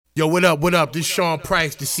Yo, what up, what up? This is Sean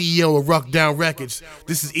Price, the CEO of Ruck Down Records.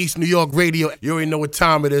 This is East New York Radio. You already know what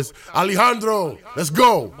time it is. Alejandro, let's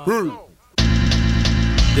go.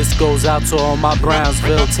 This goes out to all my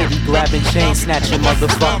Brownsville titty grabbing, chain snatching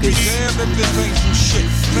motherfuckers.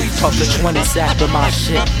 Public 20s after my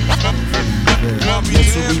shit.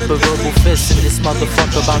 Mental reaper, verbal fist, and this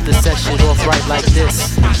motherfucker about to set shit off right like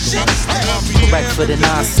this. Correct for the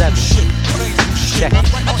 9-7. Check it,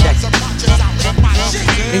 check it.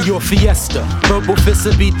 In your fiesta, verbal fists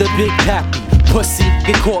will beat the big pappy. Pussy,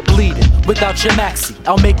 get caught bleeding without your maxi.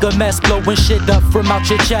 I'll make a mess, blowing shit up from out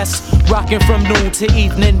your chest. Rocking from noon to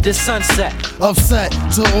evening to sunset. Upset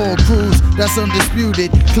to all crews, that's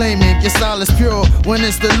undisputed. Claiming your style is pure when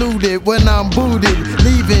it's diluted. When I'm booted,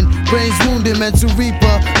 leaving brains wounded, mental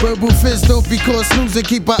reaper. Verbal fist, don't be caught snoozing.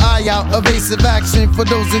 Keep an eye out, evasive action for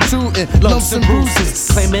those intruding. Lumps and bruises,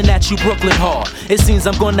 claiming that you Brooklyn hard. It seems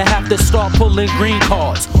I'm gonna have to start pulling green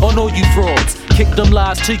cards on all you frauds. Kick them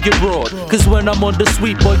lies to your broad, cause when I'm on the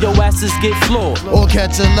sweep, all your asses get floored. Or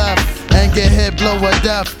catch a left and get hit, blow a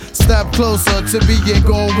death. Step closer to being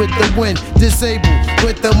gone with the wind. Disabled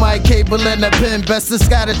with the mic cable and a pen. Best to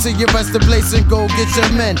scatter to your rest of place and go get your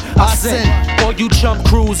men. I send all you chump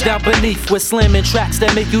crews down beneath with slamming tracks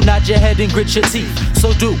that make you nod your head and grit your teeth.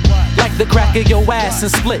 So do like the crack of your ass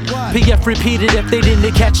and split. PF repeated if they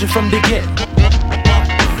didn't catch it from the get.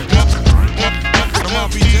 I'll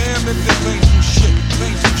be damned if this ain't some shit.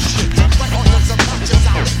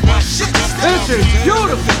 This is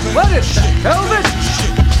beautiful. What is that, Elvis?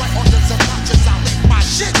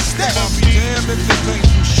 I'll be damned if this ain't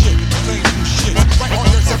some shit.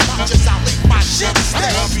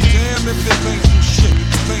 I'll be damned if this ain't some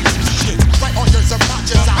shit.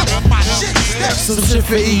 some shit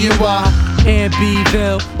for EUI and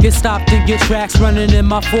Bville. Get stopped and get tracks running in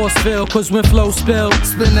my force field. Cause when flow spill,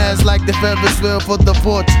 spin ass like the Ferris wheel for the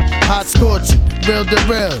fortune. Hot scorching, real to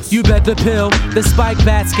rails. You better pill, the spike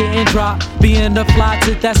bats getting dropped. Being applied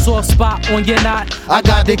to that soft spot on your knot. I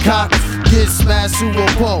got the cock, get smashed to a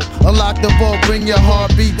pole. Unlock the vault, bring your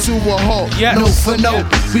heartbeat to a halt. Yes. No for no.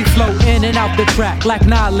 We flow in and out the track like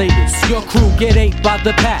annihilators. Your crew get ate by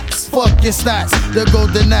the packs. Fuck your stats, the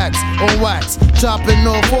golden axe on wax. Chopping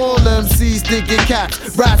off all MCs thinking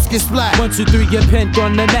caps. Raps get splat. 1, 2, 3, get pinned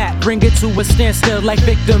on the mat. Bring it to a standstill like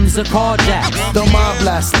victims of carjacks. The mind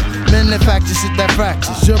blaster, manufacture shit that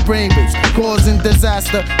fractures your brainwaves, causing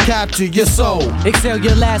disaster. Capture your soul. Exhale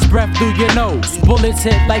your last breath through your nose. Bullets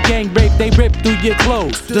hit like gang rape, they rip through your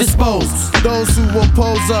clothes. Dispose those who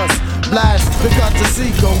oppose us. Blast, Picata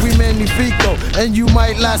Seco, we magnifico. And you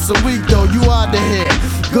might last a week though, you out of here.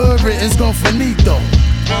 Good riddance, gon' finito.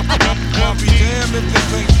 I'll be damned if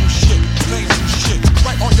this ain't some shit.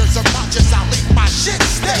 Right on your subconscious, I'll make my shit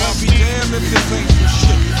stick. I'll be damned if this ain't some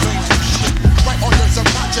shit. Right on your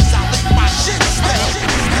subconscious, I'll make my shit stick.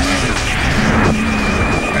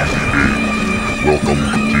 Welcome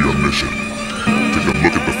to your mission. Take a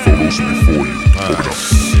look at the photos before you. Open up.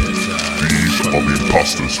 These are the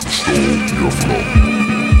imposters who stole your flow.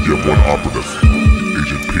 You have one operative,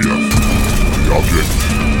 Agent PF. The object,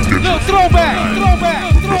 no, throwback.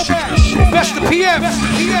 That's the PM.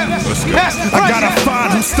 I gotta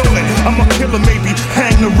find who stole it. I'm a killer, maybe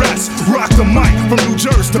hang the rest. Rock the mic from New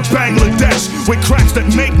Jersey to Bangladesh. With cracks that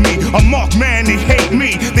make me a marked man, they hate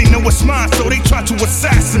me. They know it's mine, so they try to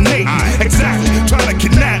assassinate me. Exactly, try to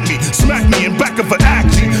kidnap me, smack me in back of an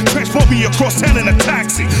Acme, transport me across town in a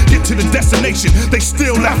taxi. Get to the destination, they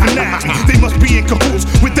still laughing at me. They must be in cahoots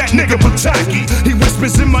with that nigga Pataki. He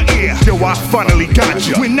whispers in my ear, yo, I finally got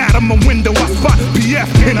you. When out of my window, I spot PF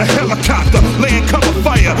in a helicopter, laying cover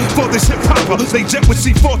fire for this hip hopper. They jet with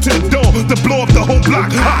C4 to the door to blow up the whole block.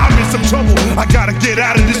 I'm in some trouble, I gotta get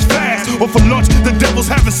out of this fast. Or for lunch, the devil's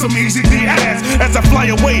having some easy D ass. As I fly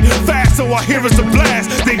away fast, so I hear it's a blast.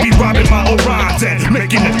 They be robbing my Orions and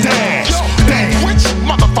making a dash. Damn. Which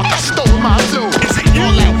motherfucker stole my zoo? Is it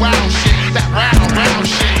all that wild shit, that round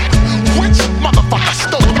shit? Which motherfucker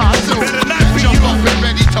stole my zoo? Better not be jump up and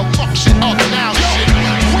ready to fuck shit up now, shit.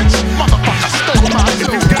 Which motherfucker stole my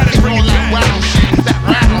zoo? If you got it, bring all it that back. wild shit, that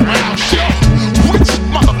round shit. Which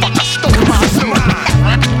motherfucker stole my zoo?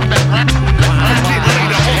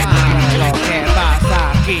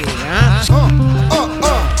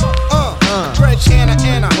 French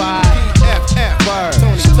Anna YFF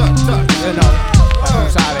Tony Tuck you know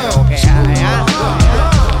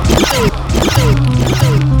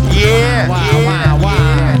Yeah.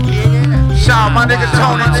 Shout out my nigga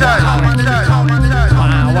Tony Tuck.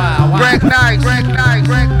 Greg Nice.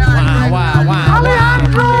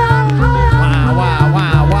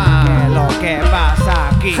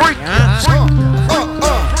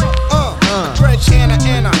 French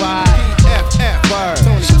Anna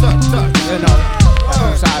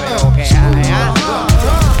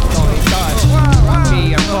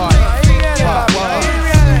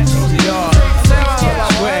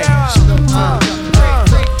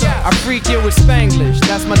freak you with Spanglish.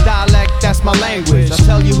 That's my dialect, that's my language. I'll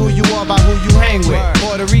tell you who you are by who you hang with.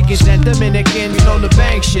 Puerto Ricans and Dominicans know the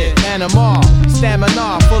bang shit. Panama,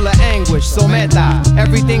 stamina full of anguish. So meta,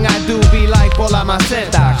 everything I do be like Bola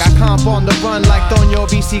Maceta. I comp on the run like Toño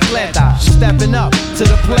Bicicleta. Stepping up to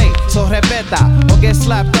the plate, so repeta. Or get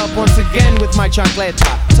slapped up once again with my chancleta.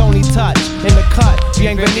 Tony Touch, in the cut,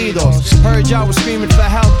 bienvenidos. Heard y'all was screaming for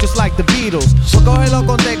help just like the Beatles. Well, cógelo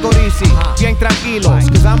con Tecorisi, bien tranquilos.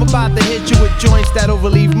 Cause I'm about to hit you with joints that'll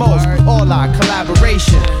relieve most. All our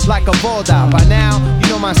collaboration, like a boda. By now, you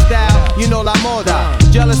know my style, you know la moda.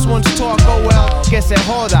 Jealous ones talk, oh well, que se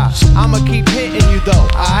joda. I'ma keep hitting you though,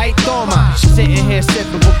 aight, toma. Sitting here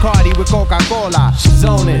sipping Bacardi with Coca-Cola.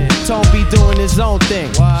 Zoning, Tone be doing his own thing.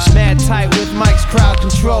 Mad tight with Mike's crowd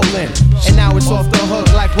controlling. And now it's off the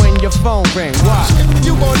hook like when your phone ring. Why? If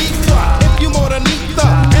you bonita, if you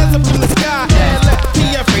morenita, hands up in the sky and let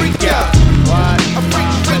PF freak out. What? A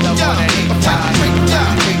freak out. A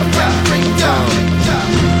freak out.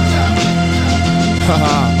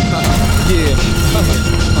 Yeah.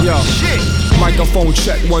 Yo. Shit. Microphone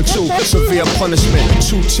check 1 2, severe punishment.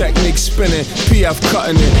 2 techniques spinning, PF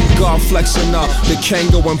cutting it, God flexing up. The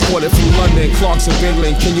Kango imported from London, Clarks of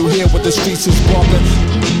England. Can you hear what the streets is barking?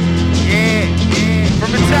 Yeah,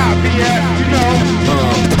 from the top, PF, you know.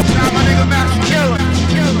 Now my nigga Max Killer.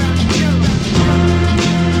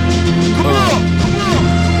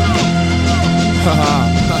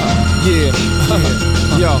 Yeah.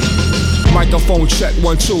 Yo. Microphone check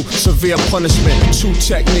 1 2, severe punishment. 2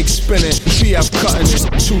 techniques spinning, PF cutting it.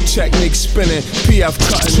 2 techniques spinning, PF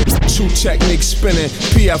cutting it. 2 techniques spinning,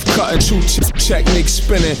 PF cutting. 2 techniques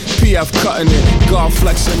spinning, PF cutting it. God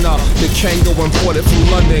flexing up. The Kango imported from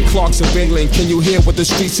London, Clarks of England. Can you hear what the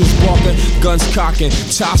streets is barking? Guns cocking,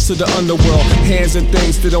 ties to the underworld, hands and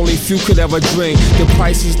things that only few could ever dream. The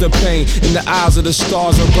price is the pain in the eyes of the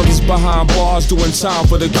stars. Of brothers behind bars doing time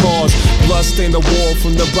for the cause. Blood stain the wall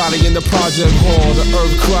from the body in the Project Hall. The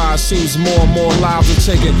earth cries, seems more and more lives are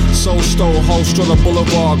taken. Soul stole, host on the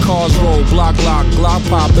boulevard, cars roll, block lock, glock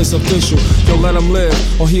pop, it's official. Don't let him live,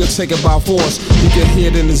 or he'll take it by force. You can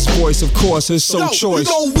hear it in his voice, of course, his soul choice.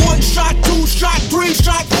 We go 1 shot, 2 shot, 3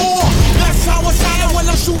 shot, 4. That's how it's sounding when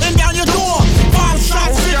I'm shooting down your door. 5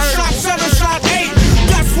 shot, 6 shot, 7 shot, 8.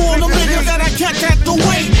 That's for the niggas that I can't have to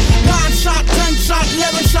wait. 9 shot, 10 shot,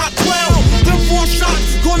 11 shot, 12. Them 4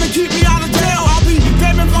 shots gonna keep me out of jail. I'll be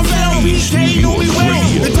damn if I fail. BK know me well.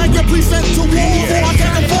 And take your precinct to war before I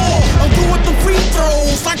take a ball. I'm through with the free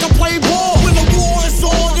throws like I play ball. When the war is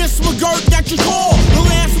on, it's McGirt that you call. The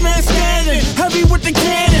last man standing, heavy with the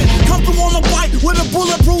cannon. Come through on the bike with a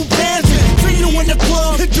bulletproof dancing. See you in the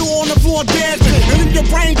club, hit you on the floor dancing. And if your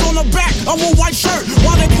brain's on the back, I'm a white shirt.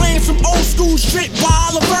 While they playing some old school shit by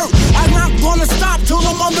Oliver. I'm not gonna stop till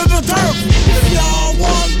I'm under the dirt. If y'all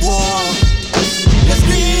want war, let's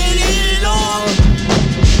get it on.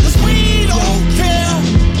 Cause we don't care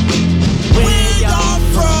where y'all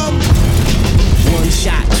from. 1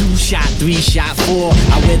 shot, 2 shot, 3 shot, 4.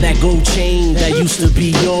 I wear that gold chain that used to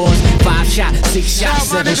be yours. 5 shot, 6 shot,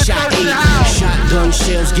 7 shot, 8. Shotgun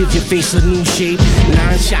shells give your face a new shape.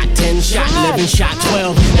 9 shot, 10 shot, 11 shot,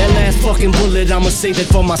 12. That last fucking bullet, I'ma save it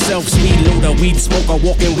for myself. Speed loader, weed smoker,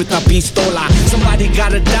 walking with a pistola. Somebody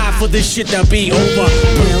gotta die for this shit to be over.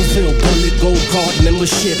 Brownsville, bullet, gold card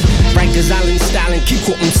membership. Rikers Island styling, keep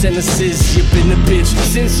quoting sentences. You been a bitch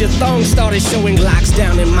since your thong started showing locks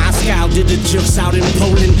down in Moscow. Did the jokes out in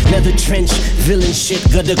Poland, leather trench, villain shit,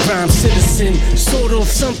 gutter crime citizen. Sort of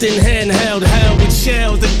something handheld, hell with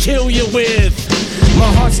shells to kill you with.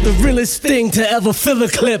 My heart's the realest thing to ever fill a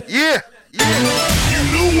clip. Yeah. You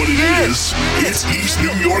know what it is. It's East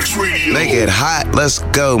New York's radio. Make it hot. Let's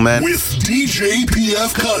go, man. With DJ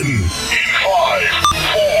PF Cuttin. In 5,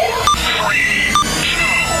 4, 3,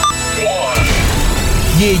 2, 1.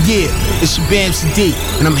 Yeah, it's your Gemz D,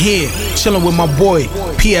 and I'm here, chilling with my boy,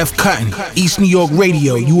 PF Cuttin, East New York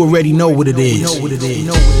Radio. You already know what it is.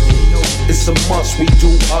 It's a must, we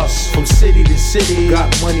do us, from city to city.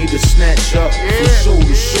 Got money to snatch up, from show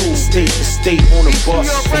to show, state to state on a bus.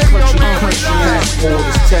 From country to country, passport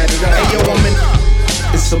is tatted up. Hey, yo, I'm in.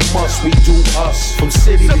 It's a must, we do us, from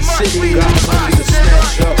city to city. Got money to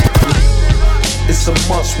snatch up. It's a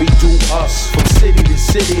must, we do us, from city to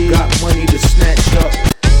city. Got money to snatch up.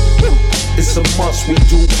 It's a must, we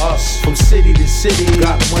do us, from city to city.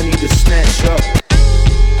 Got money to snatch up.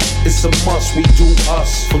 It's a must, we do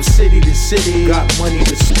us, from city to city. Got money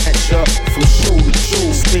to snatch up, from show to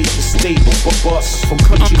show, state to state. bus. From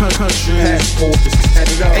country to country, passport is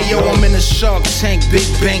tatted up. Hey yo, I'm in a Shark Tank, big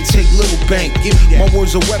bank, take little bank. My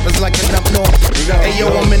words are weapons like an up north. Hey yo,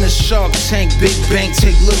 I'm in a Shark Tank, big bank,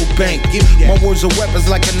 take little bank. My words are weapons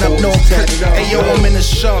like an up north. Hey yo, I'm in a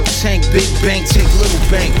Shark Tank, big bank, take little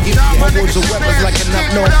bank. My words are weapons like an up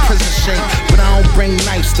north prison shank. But I don't bring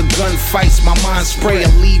knives to gunfights. My mind spray, I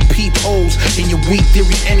leave peepholes in your weak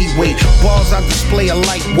theory anyway. Bars I display are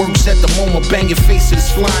like works at the moment. Bang your face to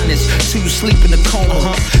this flyness till you sleep in the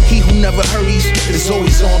coma. He who never hurries is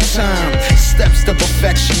always on time. Steps to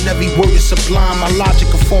perfection, every word is sublime. My logic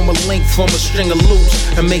can form a link from a string of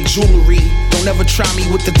loops and make jewelry. Don't ever try me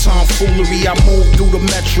with the tomfoolery. I move through the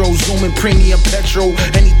metro, zooming premium petrol.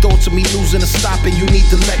 Any thoughts of me losing or stopping, you need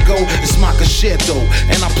to let go. It's my concerto,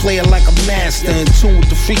 and I play it like a master, in tune with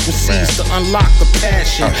the frequencies to unlock the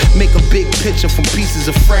passion. Make a big picture from pieces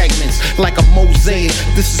of fragments, like a mosaic.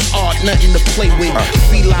 This is art, nothing to play with.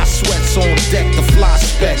 Feline sweats on deck, the fly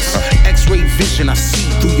specs. X-ray vision, I see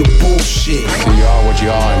through your bullshit. So you are what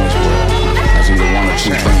you are in this world. That's either one or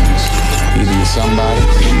two things. Either you're somebody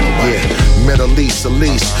or you're nobody. Yeah, Middle East,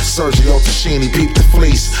 Elise, Sergio Tashini, peep the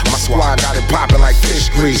fleece. My squad got it popping like fish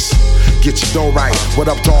grease. Get your dough right. What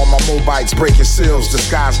up to all my Mobites breaking seals?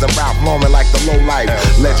 Disguised in Ralph Lauren like the low life.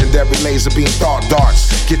 Legendary laser beam thought darts.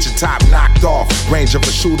 Get your top knocked off. Range of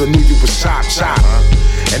a shooter knew you was chop.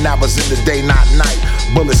 And that was in the day, not night.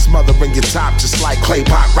 Bullets smothering your top just like clay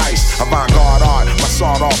pot rice. Avant-garde art, my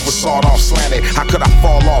sawed off was sawed off slanted. How could I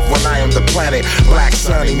fall off when I am the planet? Black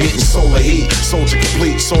sunny meeting solar heat. Soldier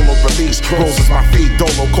complete, solo release. Roses my feet,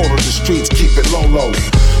 dolo, cold on the streets, keep it low.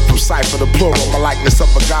 From cipher to plural, my likeness of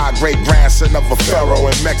a god, great grandson of a pharaoh.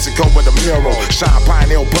 In Mexico with a mural, shine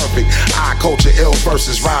pine ill perfect. Eye culture ill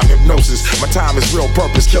versus rhyme hypnosis. My time is real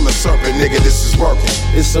purpose, kill a serpent, nigga, this is working.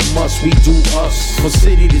 It's a must, we do us. From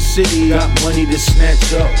city to city, got money to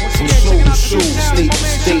snatch up. From show to show, state to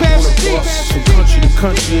state on a bus. From country to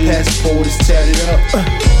country, passport is tatted up.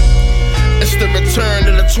 It's the return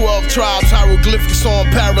of the 12 tribes, hieroglyphics on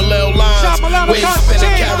parallel lines. Waves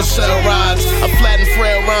spinning carousel rides. I flatten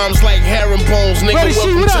frail rhymes like herringbones. Nigga,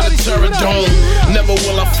 welcome to the Terror Dome. Never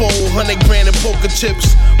will I fold 100 grand in poker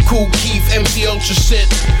chips. Cool Keith, MC Ultra shit.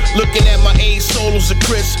 Looking at my A solos of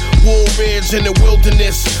Chris. Wool ridge in the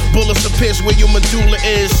wilderness. Bullets will pierce where your medulla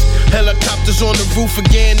is. Helicopters on the roof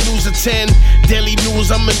again, news at 10. Daily news,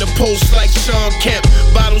 I'm in the post like Sean Kemp.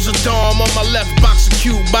 Bottles of Dom on my left, box of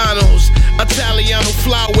Cubanos. Italiano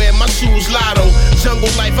flyware, my shoes Lotto. Jungle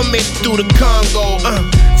life, I made it through the Congo.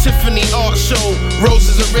 Tiffany art show,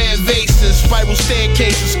 roses and red vases. Spiral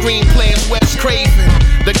staircases, screenplays, Wes Craven.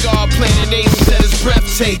 The God planted Ace said it's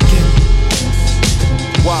breathtaking.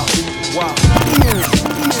 Wow, wow,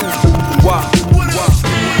 wow, wow,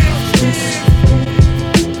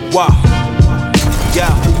 wow,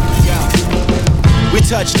 yeah. We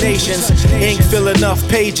touch nations, ink fill enough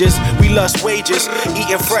pages. We lust wages,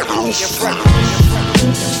 eating fresh.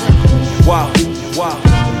 Wow, wow,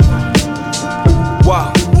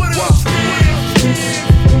 wow, wow,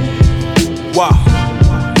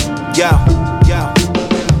 wow, yeah.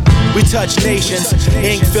 We touch nations,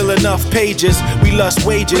 ink fill enough pages. We lust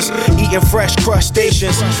wages, eating fresh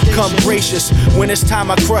crustaceans. Come gracious, when it's time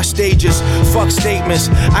I crush stages. Fuck statements,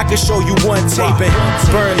 I can show you one taping.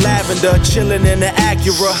 Burn lavender, chillin' in the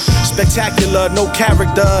Acura. Spectacular, no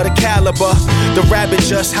character, the caliber. The rabbit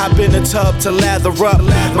just hop in the tub to lather up.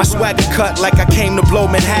 My swagger cut like I came to blow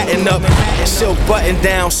Manhattan up. Silk button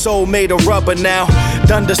down, soul made of rubber now.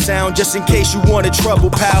 Thunder sound just in case you wanted trouble,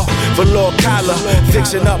 pal. Velour collar,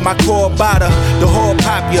 fixing up my Corbata, the whole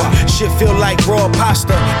pop ya. Shit feel like raw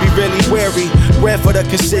pasta. Be really wary, red for the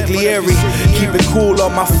consigliere. Keep it cool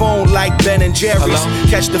on my phone like Ben and Jerry's.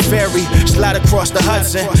 Catch the ferry, slide across the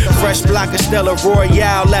Hudson. Fresh block of Stella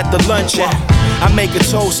Royale at the luncheon. I make a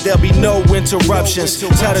toast, there'll be no interruptions.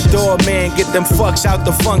 Tell the doorman, get them fucks out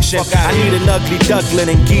the function. I need an ugly duckling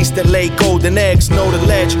and geese that lay golden eggs. Know the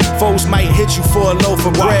ledge, foes might hit you for a loaf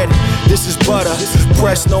of bread. This is butter,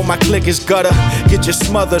 press know my click is gutter. Get you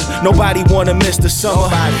smothered, nobody wanna miss the summer.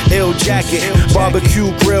 Ill jacket,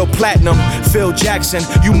 barbecue grill platinum. Phil Jackson,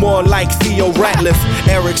 you more like Theo Ratliff.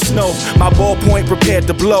 Eric Snow, my ballpoint prepared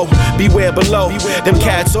to blow. Beware below, them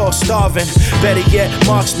cats all starving. Better yet,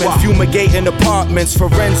 marksman, fumigating apartments.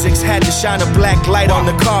 Forensics had to shine a black light on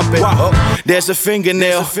the carpet. There's a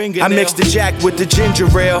fingernail. I mixed the jack with the ginger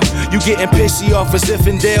ale. You getting pissy off as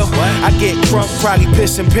Zinfandel? I get crunk, probably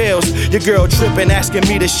pissing pills. Your girl tripping, asking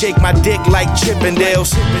me to shake my dick like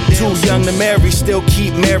Chippendales. Too young to marry, still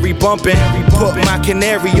keep Mary Bond. bumping. Put my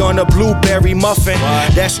canary on a blueberry muffin.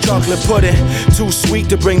 That's chocolate pudding, too sweet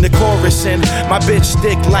to bring the chorus in. My bitch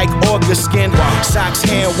thick like August skin. Socks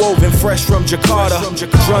hand woven, fresh from Jakarta.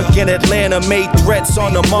 Drunk in Atlanta, made threats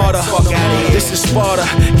on the martyr. This is Sparta,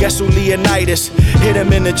 guess who Leonidas? Hit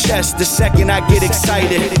him in the chest the second I get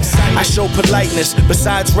excited. I show politeness,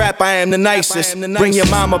 besides rap I am the nicest. Bring your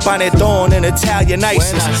mama panettone and Italian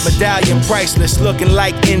ices. Medallion priceless, looking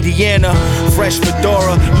like Indiana. Fresh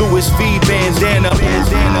fedora, Louis V bandana.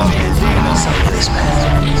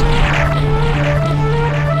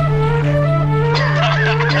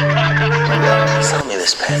 Sell me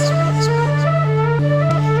this pen.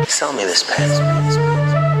 Sell me this pen.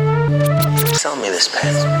 Sell me this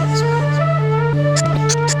pen.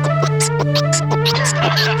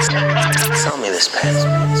 Sell me this pen.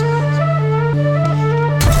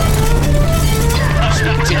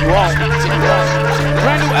 Continue on.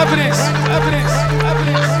 Brand new evidence.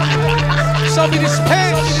 Sell me this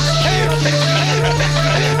pen.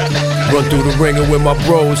 Run through the ringer with my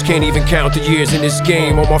bros. Can't even count the years in this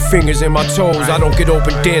game. On my fingers and my toes. I don't get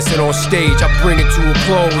open dancing on stage. I bring it to a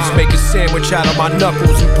close. Make a sandwich out of my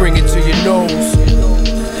knuckles and bring it to your nose.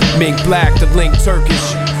 Mink black, the link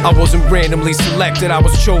Turkish. I wasn't randomly selected, I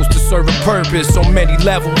was chose to serve a purpose on many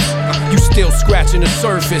levels. You still scratching the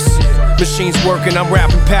surface. Machines working, I'm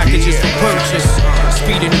wrapping packages for purchase.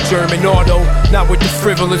 Speeding the German auto, not with the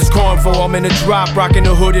frivolous convo. I'm in a drop, rocking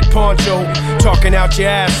a hooded poncho. Talking out your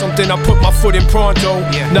ass, something I put my foot in pronto.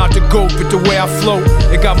 Not the goat, but the way I float.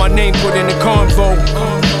 It got my name put in the convo.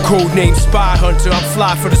 Code name Spy Hunter, I'm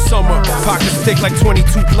fly for the summer. Pockets thick like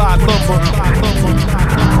 22 ply lumber.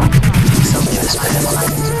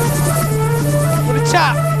 For the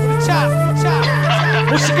top.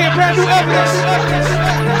 Once again, brand new evidence.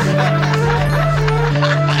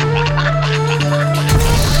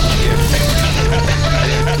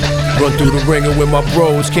 Run through the ringer with my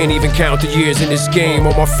bros. Can't even count the years in this game.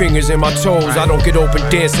 On my fingers and my toes. I don't get open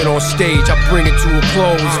dancing on stage. I bring it to a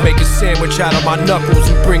close. Make a sandwich out of my knuckles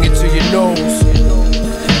and bring it to your nose.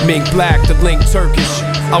 Mink black, the link Turkish.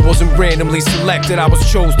 I wasn't randomly selected, I was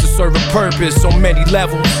chose to serve a purpose on many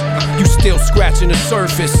levels. You still scratching the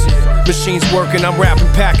surface. Machines working, I'm wrapping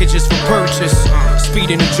packages for purchase.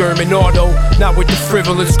 Speeding the German auto, not with the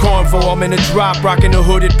frivolous convo. I'm in a drop, rocking a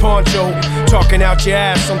hooded poncho. Talking out your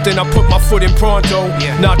ass, something I put my foot in pronto.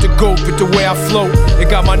 Not the goat, but the way I float. It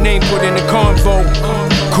got my name put in the convo.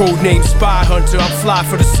 Code name Spy Hunter, I'm fly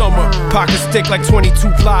for the summer. Pockets thick like 22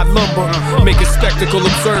 ply lumber. Make a spectacle,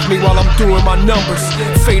 observe me while I'm doing my numbers.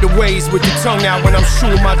 Fadeaways with the tongue out when I'm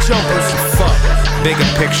shooting my jumpers. Fuck. Bigger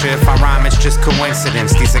picture, if I rhyme, it's just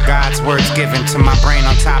coincidence. These are God's words given to my brain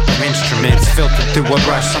on top of instruments. Filtered through a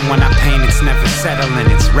brush, someone I paint, it's never settling.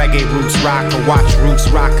 It's reggae roots rock, or watch roots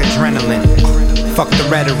rock adrenaline. Fuck the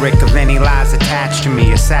rhetoric of any lies attached to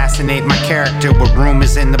me. Assassinate my character with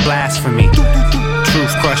rumors in the blasphemy.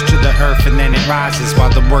 Truth crushed to the earth and then it rises.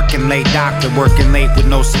 While the working late doctor working late with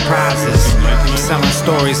no surprises. I'm selling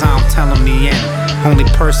stories, I don't tell them the end. Only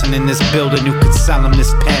person in this building who could sell him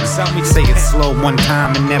this pen. Say it slow one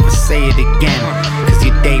time and never say it again. Cause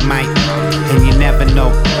your day might, and you never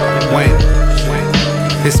know when.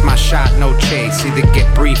 This my shot, no chase. Either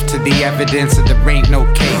get brief to the evidence or there ain't no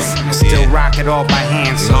case. Still rock it all by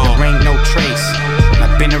hand, so there ain't no trace.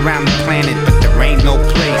 I've been around the planet, but there ain't no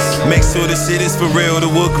place. Make sure the shit is for real. The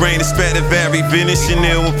wood grain is Stradivari, Vintage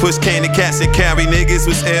Chanel. When push came to cats and carry, niggas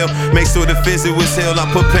was ill. Make sure the visit was hell. I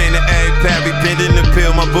put pain to every parry, bending the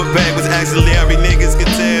pill. My book bag was auxiliary, niggas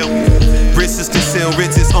could tell. Riches to sell,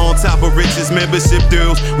 riches on top of riches, membership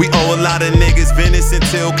dues. We owe a lot of niggas Venice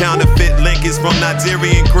until counterfeit Lincolns from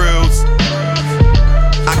Nigerian crews.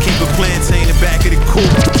 I keep a plantain in the back of the coupe.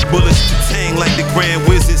 Bullets to tang like the Grand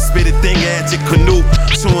Wizard. Spit a thing at your canoe.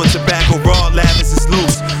 Chewing tobacco raw, lavish is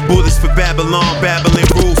loose. Bullets for Babylon, babbling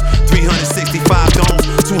rules. 365 domes,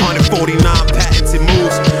 249 patented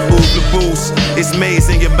moves. Ooh, the boost. It's maize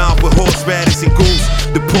in your mouth with horseradish and goose.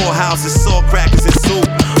 The poorhouse is salt crackers and soup.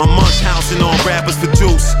 I'm munch housing on rappers for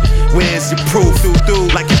juice. Where's your proof? Do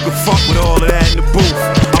like you can fuck with all of that in the booth.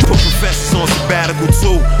 I put professors on sabbatical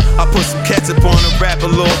too. I put some ketchup on a rapper,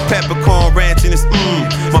 little peppercorn ranch and it's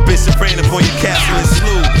My bishop ran up on your castle and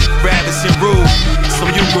slew. Ravish and rude. Some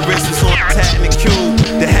Eucharist was on the tat in the cube.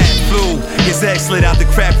 The hat flew. His ex slid out the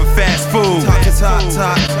crack for fast food.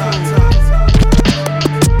 Talk.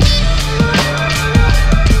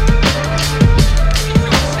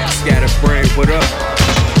 Scatterbrain, what up?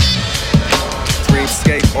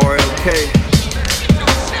 Dreamscape, RLK.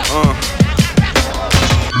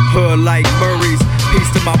 Hood like Murray's.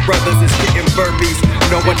 Peace to my brothers, it's getting burpees.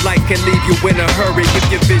 Knowing life can leave you in a hurry.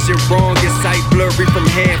 If your vision wrong, your sight blurry from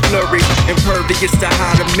hand flurry. Impervious to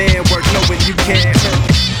how the man work, knowing you can't hurt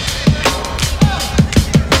me.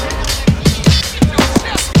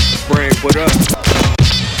 Brain, what up?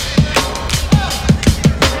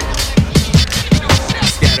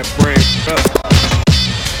 Scatterbrain, what up?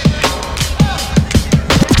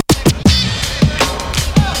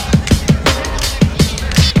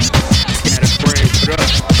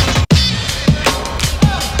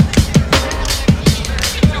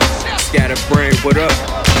 Scatterbrain, what up?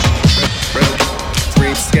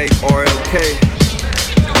 Dreamscape, RLK.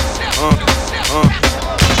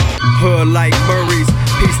 Hood like Murray's.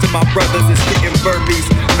 Peace to my brothers, it's getting burpees.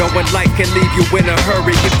 Knowing life can leave you in a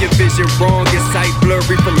hurry. If your vision wrong, your sight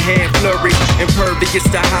blurry from hand flurry. Impervious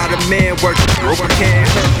to how the man work. Can't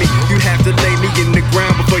hurt me. You have to lay me in the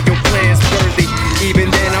ground before your plan's worthy.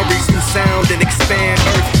 Even then I reach new sound and expand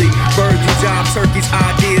earthly. Bird you job turkeys,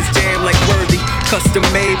 ideas jam like worthy. Custom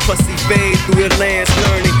made plus evade through the lands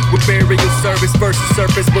learning. With burial service versus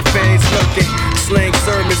surface with fans lurking. Slang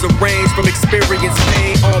sermons arranged from experience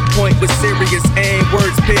pain. On point with serious aim.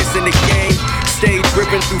 Words piercing the game. Stay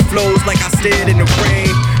driven through flows like I stared in the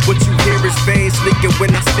rain. What you hear is veins leaking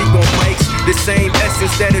when I speak on mics. The same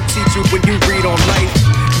essence that'll teach you when you read on life.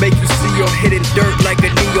 Make you see your hidden dirt like a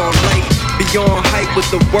neon light. Beyond hype with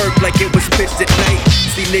the work like it was pitched at night.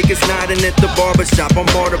 See niggas nodding at the barbershop on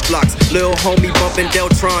martyr blocks. Lil homie bumping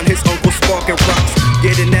Deltron, his uncle sparking rocks.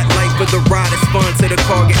 Getting that light for the ride is fun till the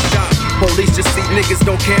car gets shot. Police just see niggas,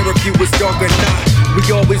 don't care if you was dark or not. We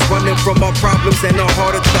always running from our problems and our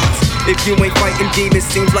harder thoughts. If you ain't fighting demons,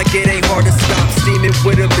 seems like it ain't hard to stop. Steaming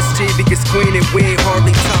with a mischievous queen and we ain't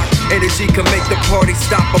hardly talk. Energy can make the party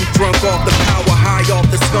stop. I'm drunk off the power, high off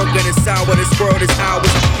the skunk and it's sour. This world is ours.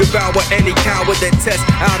 Devour any coward that tests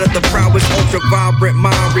out of the prowess. Ultra vibrant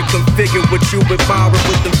mind, reconfigure what you admire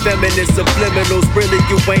with the feminist subliminals. Really,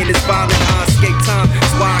 you ain't as violent. I escape time,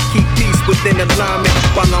 that's why I keep peace within alignment.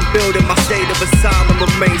 While I'm building my state of asylum,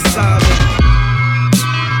 remain silent.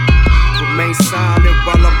 Remain silent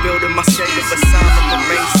while I'm building my state of asylum.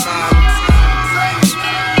 Remain silent.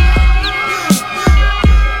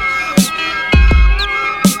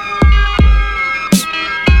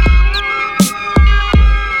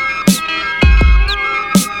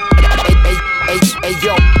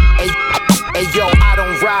 Yo, I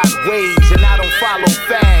don't ride waves and I don't follow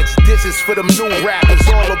fads. This is for them new rappers,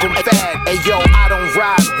 all of them fad. Hey yo, I don't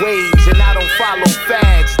ride waves and I don't follow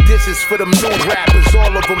fads. This is for them new rappers,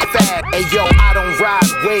 all of them fad. Hey yo, I don't ride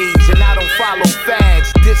waves and I don't follow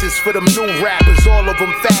fads. This is for them new rappers, all of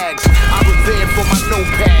them fags. I revere for my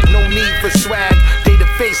notepad, no need for swag. They the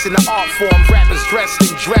face in the art form, rappers dressed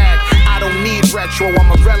in drag. I don't need retro,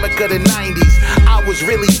 I'm a relic of the 90s. I was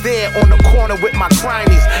really there on the corner with my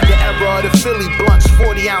crimies. The era of the Philly blunts,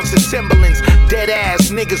 40 ounce of Timberlands. Dead ass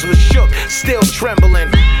niggas was shook, still trembling.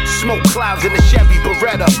 Smoke clouds in the Chevy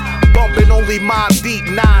Beretta. Bumping only my beat,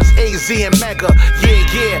 Nas, AZ, and Mega.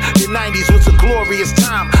 Yeah, the 90s was a glorious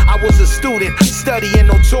time. I was a student, studying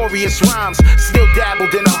notorious rhymes. Still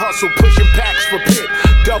dabbled in a hustle, pushing packs for Pit.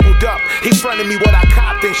 Doubled up, he fronted me what I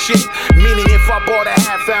copped and shit. Meaning if I bought a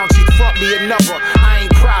half ounce, he'd front me another. I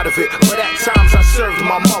ain't proud of it, but at times I served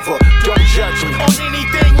my mother. Don't judge me. On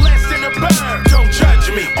anything less than a burn, don't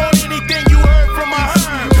judge me. On anything you heard from my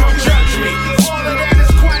herd, don't judge me. All of that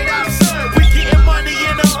is quite absurd. We getting money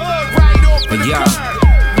in the hood right off the curb.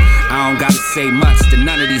 I don't gotta say much to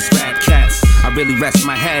none of these rap cats. I really rest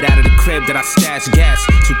my head out of the crib that I stash gas.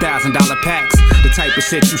 $2,000 packs, the type of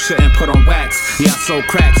shit you shouldn't put on wax. Yeah, I sold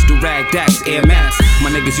cracks, do rag dacks, Air Max. My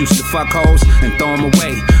niggas used to fuck hoes and throw them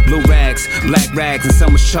away. Blue rags, black rags, and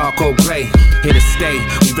some was charcoal gray. Here to stay,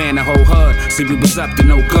 we ran the whole hood. See, we was up to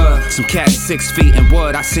no good. Some cats 6 feet in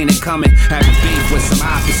wood, I seen it coming. Having beef with some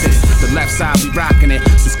opposites. The left side, we rocking it.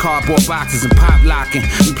 Since cardboard boxes and pop locking,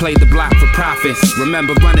 we played the block for profits.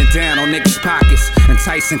 Remember running down on niggas' pockets and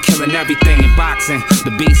Tyson killing everything in boxing.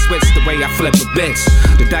 The beat switched the way I flip a bitch.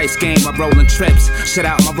 The dice game, I rollin' trips. Shut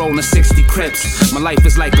out my rollin' 60 crips. My life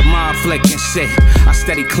is like a mob flick and shit. I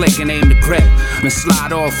steady click and aim the grip, then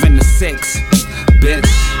slide off in the 6, bitch.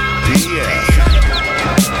 Yeah.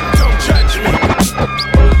 Don't judge me.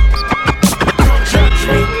 Don't judge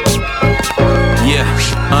me. Yeah,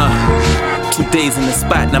 2 days in the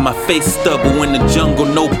spot, now my face stubble. In the jungle,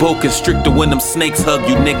 no boa constrictor when them snakes hug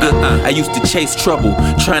you, nigga. I used to chase trouble,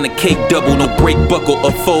 trying to cake double. No break, buckle,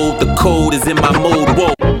 or fold, the code is in my mode,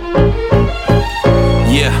 whoa.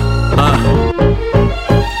 Yeah,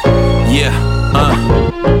 yeah,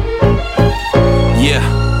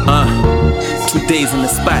 2 days in the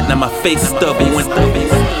spot, now my face stubble.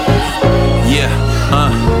 Yeah,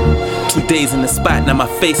 2 days days in the spot, now my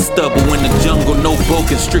face stubble. In the jungle, no boa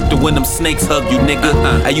constrictor when them snakes hug you, nigga.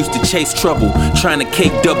 I used to chase trouble, trying to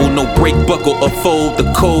cake double, no break, buckle, or fold.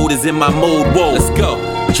 The code is in my mode, whoa. Let's go.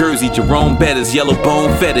 Jersey, Jerome Bettis, yellow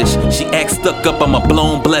bone fetish. She acts stuck up, I'm a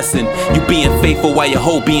blown blessing. You being faithful while your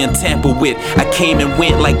hoe being tampered with. I came and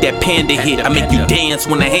went like that panda hit. I make you dance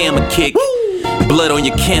when the hammer kick. Blood on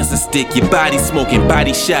your cancer stick, your body smoking,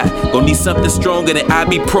 body shot. Gon' need something stronger than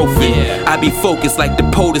ibuprofen. I be focused like the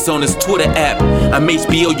POTUS on his Twitter app. I'm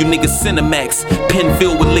HBO, you niggas Cinemax. Pen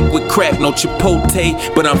filled with liquid crack, no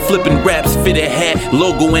Chipotle, but I'm flipping raps, fitted hat,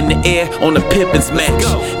 logo in the air on the Pippins match.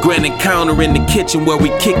 Grand encounter in the kitchen where we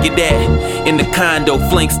kick it at. In the condo,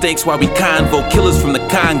 flank steaks while we convo. Killers from the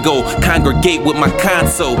Congo congregate with my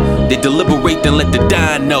console. They deliberate, then let the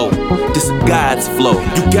dime know. This is God's flow.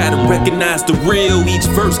 You gotta recognize the real, each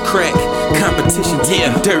verse crack. Competition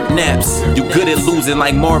taking dirt naps. You good at losing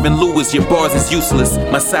like Marvin Lewis, your bars is useless.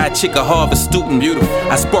 My side chick a Harvard student, beautiful.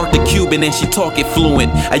 I sparked a Cuban and she talking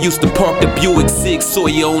fluent. I used to park the Buick 6,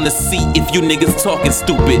 Sawyer on the seat if you niggas talking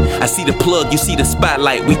stupid. I see the plug, you see the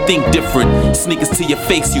spotlight, we think different. Sneakers to your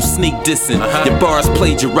face, you sneak dissing. Your bars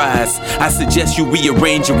plagiarized. I suggest you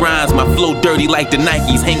rearrange your rhymes. My flow dirty like the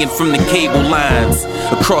Nikes hanging from the cable lines.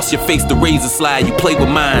 Across your face the razor slide, you play with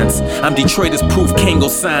minds. I'm Detroit's proof Kango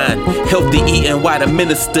sign. Healthy eating while the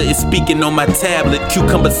minister is speaking on my tablet.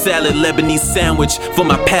 Cucumber salad, Lebanese sandwich for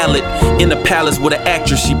my palate. In the palace with an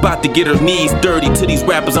actress, she bout to get her knees dirty. To these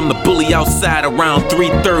rappers, I'm the bully outside around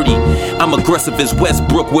 3:30. I'm aggressive as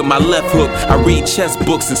Westbrook with my left hook. I read chess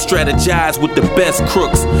books and strategize with the best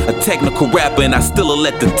crooks. A technical rapper and I still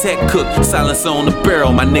let the tech cook. Silence on the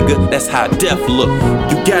barrel, my nigga, that's how death look.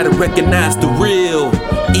 You gotta recognize the real,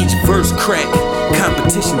 each verse crack.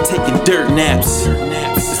 Competition taking dirt naps.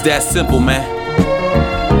 It's that simple, man.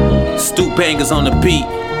 Stu bangers on the beat.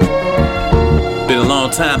 Been a long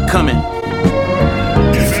time coming.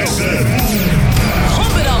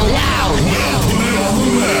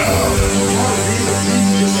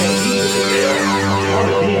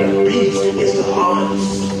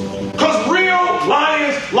 Cause real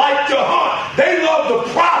lions like to hunt. They love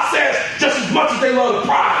the process just as much as they love the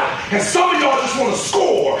prize. And some of y'all just want to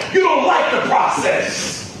score. You don't like the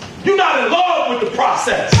process. You're not in love with the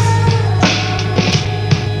process.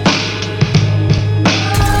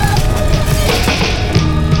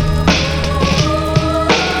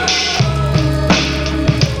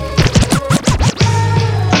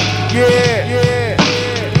 Yeah.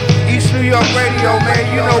 East New York Radio, man.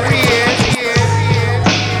 You know we in.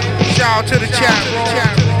 Shout out to the chat room.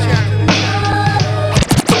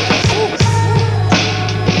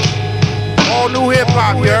 All new hip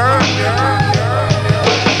hop, you heard?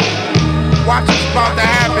 Watch what's about to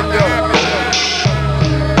happen, though.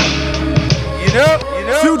 You know?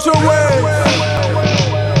 Future waves.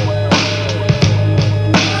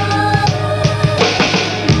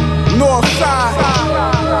 North side,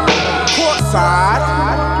 court side.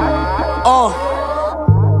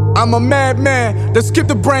 I'm a madman that skipped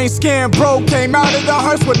the brain scan, bro. Came out of the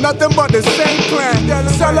hearse with nothing but the same plan.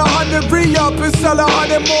 Sell 100, re-up and sell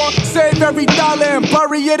 100 more. Save every dollar and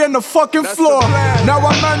bury it in the fucking floor. Now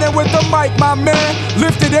I'm earning with the mic, my man.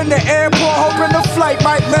 Lifted in the airport, hoping the flight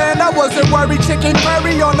might land. I wasn't worried, chicken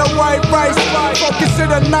curry on the white rice.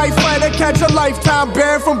 Focusing a knife fighter, catch a lifetime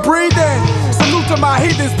ban from breathing. Salute to my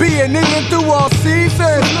heathens being eaten through all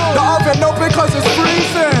seasons. The oven open cause it's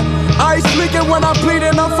freezing. Ice leaking when I'm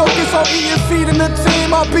bleeding, I'm focused on eating, feeding the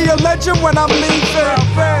team. I'll be a legend when I'm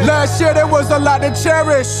leaving. Last year there was a lot to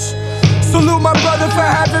cherish. Salute my brother for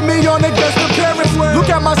having me on the guest appearance. Look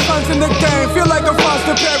at my sons in the game, feel like a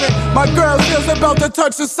foster parent. My girl feels about to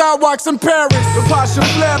touch the sidewalks in Paris. The pot should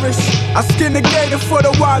flourish. I skin the gator for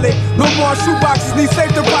the wallet. No more shoeboxes, need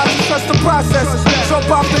safe deposits, trust the process. Jump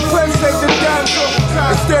off the cliff, save the damsel.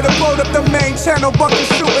 Instead of load up the main channel, bucket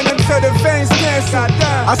shooting until the veins cancel.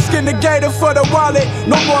 I skin the gator for the wallet.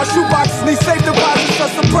 No more shoeboxes, need safe deposits,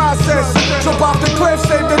 trust the process. Jump off the cliff,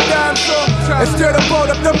 save the damsel. Instead of load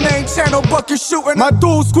up the main channel, bucket shooting. My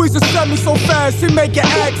dude squeeze the semi so fast, he make it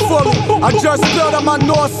act fully. I just built on my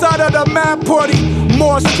north side of the map party.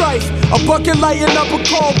 More strife, a bucket lighting up a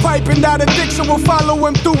cold pipe, and that addiction will follow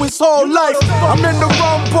him through his whole life. I'm in the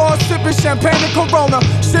rum bar, sipping champagne and Corona.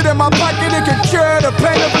 Shit in my pocket, it can cure the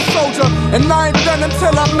pain of a soldier. And I ain't done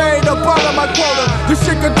until I made up all of my quota. This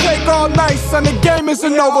shit could take all night, son, the game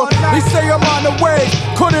isn't over. They say I'm on the way,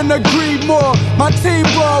 couldn't agree more. My team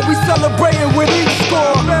ball, we celebrating with each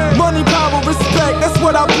score. Money, power, respect, that's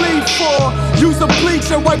what I bleed for. Use a bleach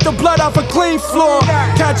and wipe the blood off a clean floor.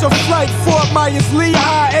 Catch a flight, Fort Myers,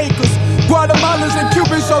 Lehigh Acres. Guatemalans and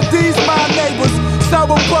Cubans, yo, these my neighbors.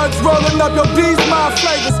 Sour buds rolling up, yo, these my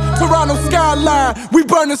flavors. Toronto skyline, we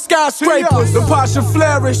burning skyscrapers. The pot should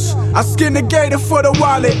flourish. I skin the gator for the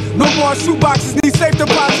wallet. No more shoeboxes, need safe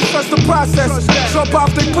deposits, trust the process. Jump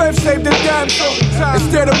off the cliff, save the damn soul.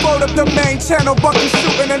 Instead of boat up the main channel, bucket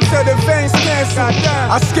shooting until the veins cancel.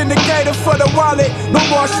 I skin the gator for the wallet. No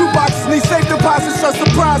more shoeboxes, need safe deposits, trust the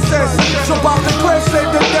process. Jump off the cliff,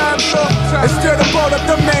 save the damn soul. Instead of boat up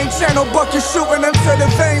the main channel, bucket shooting until the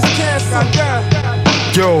veins cancel.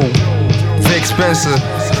 Yo, Vic Spencer,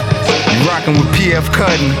 you rockin' with PF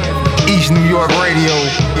Cuttin, EastNYRADIO,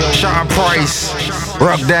 Sean Price,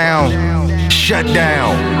 Ruck Down, Shut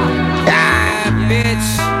Down. Ah,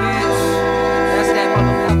 bitch. That's that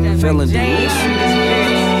motherfucker. Feeling delicious.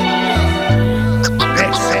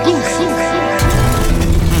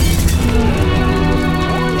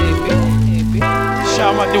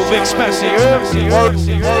 Shout out to Vic Spencer, yeah,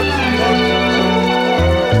 bitch.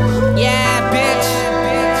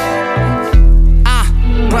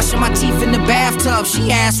 Brushing my teeth in the bathtub, she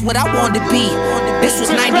asked what I wanted to be. This was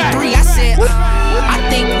 93, I said, I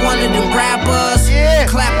think one of them grabbers.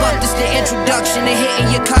 Clap up, this the introduction to hitting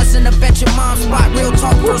your cousin. I bet your mom spot, real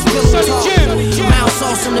talk, first pillow talk. Mouse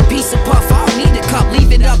sauce on the piece of puff, I don't need a cup.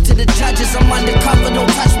 Leave it up to the judges, I'm undercover, don't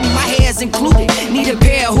touch me, my hair's included. Need a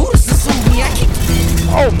pair of hooters to soothe me, I keep.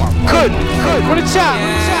 Oh my goodness, good. What a chop,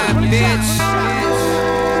 bitch.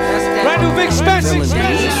 Brand new Vic Spencer.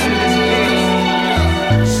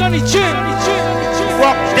 Sonny Jim.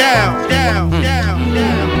 Rock down.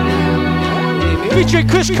 Featuring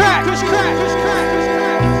Chris Crack.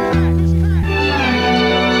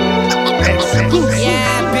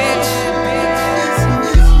 Yeah, bitch.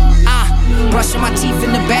 Brushing my teeth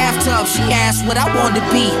in the bathtub, she asked what I wanted to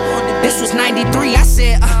be. This was 93, I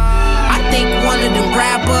said, I think one of them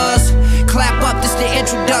grabbers. Clap up, this the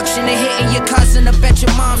introduction to hitting your cousin. I bet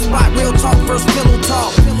your mom spot, real talk, first pillow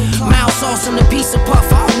talk. Mouse sauce on the piece of puff,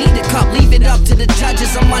 I don't need a cup. Leave it up to the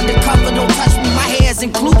judges, I'm undercover, don't touch me, my hair's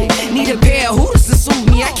included. Need a pair of hooters to soothe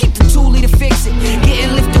me, I keep the toolie to fix it.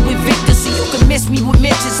 Getting lifted with Victor, so you can miss me with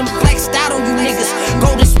mentions. I'm flexed out on you niggas.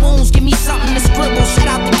 Golden spoons, give me something to scribble. Shout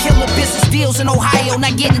out the killer business deals in Ohio.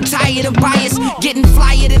 Not getting tired of bias, getting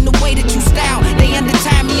flyer in the way that you style. They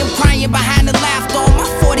undertime me, I'm crying behind the laughter on my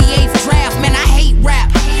 48th draft. Man, I hate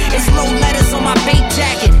rap. It's low letters on my bait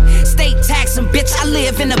jacket. State taxing, bitch, I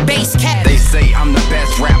live in a base cap. They say I'm the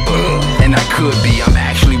best rapper, and I could be. I'm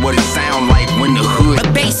actually what it sound like when the hood.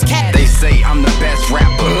 A base cap. They say I'm the best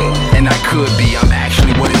rapper, and I could be. I'm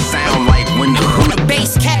actually what it sound like when the hood. A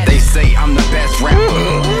base cap. They say I'm the best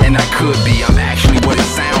rapper, and I could be. I'm actually what it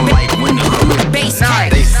sound like when the hood. A base cap.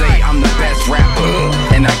 They say I'm the best rapper,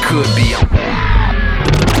 and I could be.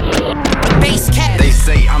 Base cap. They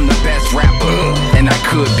say I'm the best rapper, and I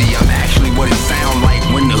could be. I'm actually what it sound like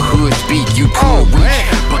when the hood speak. You could reach,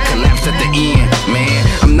 but collapse at the end, man.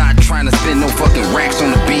 I'm not trying to spend no fucking racks on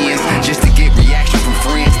the beans just to get reaction from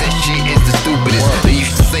friends. That shit is the stupidest. They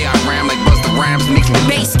used to say I rhyme like Busta Rhymes mixed with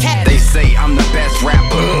base cap. They say I'm the best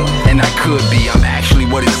rapper, and I could be. I'm actually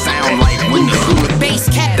what it sound like when the hood. Base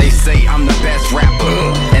cap. They say I'm the best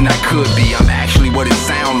rapper, and I could be. I'm actually what it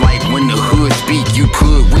sound like when the hood speak. You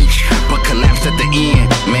could reach, but collapse at the end,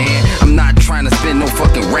 man. I'm not trying to spend no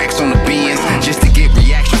fucking racks on the beans just to get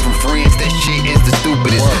reaction from friends. That shit is the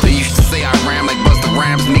stupidest. They used to say I rhyme like Busta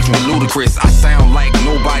Rhymes mixed with Ludacris. I sound like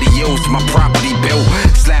nobody else. My property built.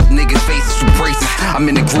 Slap niggas' faces with braces. I'm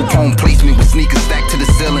in the group home placement with sneakers stacked to the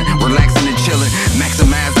ceiling, relaxing and chilling,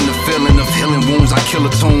 maximizing the feeling of healing wounds. I kill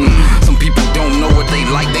a tune. Some people don't know what they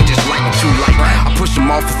like. They just like what you like. I push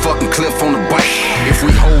them off a fucking cliff on the bike. If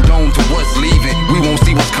we hold on to what's leaving, we won't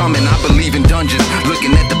see what's coming. I believe in dungeons,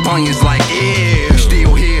 looking at the bunions like, yeah,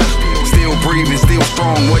 still here, still breathing, still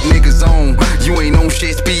strong. What niggas on? You ain't on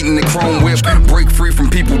shit, speeding the chrome whip. Break free from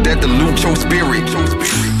people that dilute your spirit.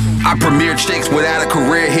 I premiere chicks without a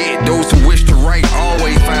career hit. Those who wish to write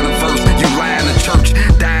always find a verse. You lie in the church,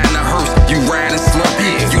 die in the hearse. You ride and slump.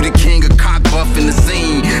 You the king of cock buff in the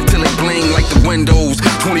scene till it bling like the windows.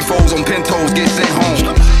 24s on Pintos get sent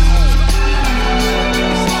home.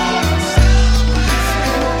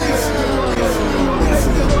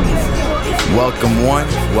 Welcome one,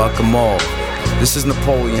 welcome all. This is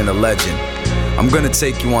Napoleon, the legend. I'm gonna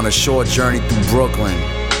take you on a short journey through Brooklyn,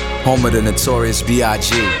 home of the notorious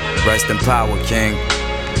B.I.G. Rest in power, King.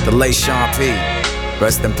 The late Sean P.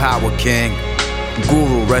 Rest in power, King.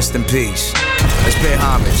 Guru, rest in peace. Let's pay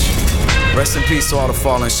homage. Rest in peace to all the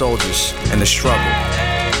fallen soldiers in the struggle.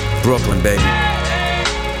 Brooklyn, baby.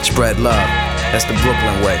 Spread love. That's the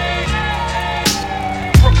Brooklyn way.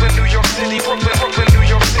 Brooklyn, New York City. Brooklyn, New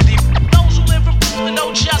York City. Those who live in Brooklyn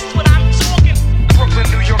know just what I'm talking. Brooklyn,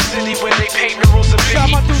 New York City. City where they paint murals of Biggie.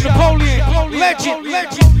 Shout out to Napoleon, legend.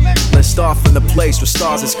 Let's start from the place where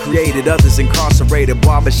stars is created, others incarcerated.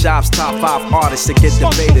 Barbershops, top 5 artists that get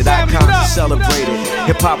debated. Icons are celebrated.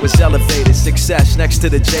 Hip hop was elevated. Success next to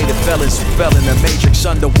the jaded felons who fell in the matrix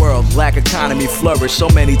underworld. Black economy flourished. So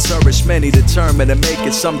many tourists, many determined to make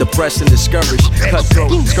it. Some depressed and discouraged.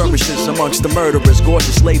 Cutthroat skirmishes amongst the murderers.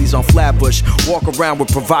 Gorgeous ladies on Flatbush walk around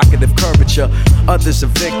with provocative curvature. Others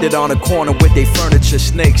evicted on a corner with their furniture.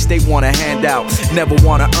 Snakes they wanna hand out, never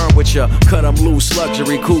wanna earn with ya. Cut them loose,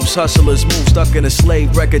 luxury coops. Hustlers move, stuck in a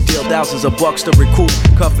slave record deal, thousands of bucks to recoup.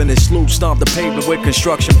 Cuffing and sloop, stomp the pavement with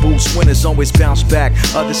construction boots. Winners always bounce back,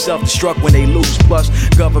 others self-destruct when they lose. Plus,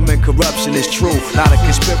 government corruption is true, not a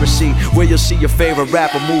conspiracy. Where you'll see your favorite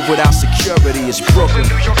rapper move without security is Brooklyn.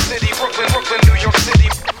 New York City, Brooklyn, New York City.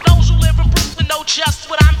 Those who live in Brooklyn know just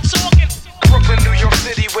what I'm talking. Brooklyn, New York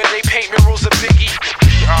City, where they paint murals of Biggie.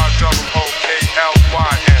 BROOKLYN.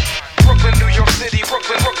 Brooklyn, New York City,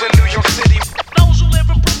 Brooklyn, New York City. Those who live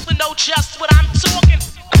in Brooklyn know just what I'm talking.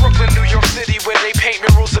 Brooklyn, New York City, where they paint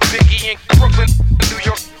murals of Biggie. In Brooklyn, New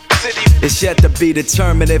York City. It's yet to be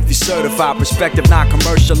determined if you certify. Perspective not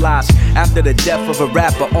commercialized. After the death of a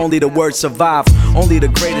rapper, only the words survive. Only the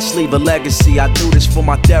greatest leave a legacy. I do this for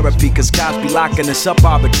my therapy, cause cops be locking us up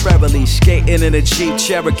arbitrarily. Skating in a Jeep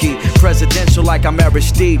Cherokee, presidential like I'm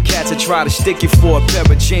Aristide. Cats that try to stick you for a pair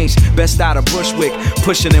of jeans. Best out of Bushwick,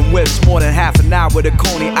 pushing in whips. More than half an hour to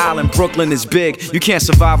Coney Island. Brooklyn is big, you can't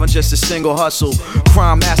survive on just a single hustle.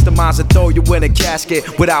 Crime masterminds that throw you in a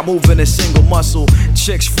casket without moving a single muscle.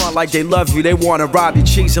 Chicks front like they love you, they wanna rob you.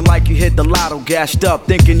 Cheesing like you hit the lotto, gassed up,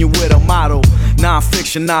 thinking you with a model.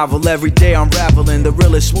 Non-fiction novel, every day unraveling. The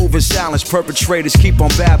realest smooth in silence, perpetrators keep on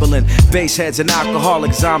babbling. Baseheads and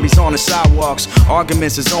alcoholic zombies on the sidewalks.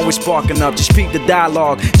 Arguments is always sparking up, just peep the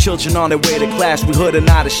dialogue. Children on their way to class, we hood and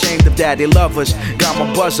not ashamed of that. They love us, got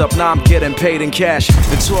my buzz up, now I'm getting paid in cash.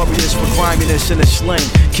 Notorious for griminess in a sling.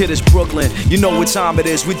 Kid is Brooklyn, you know what time it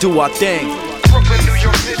is, we do our thing. Brooklyn, New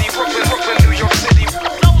York City, Brooklyn, New York City.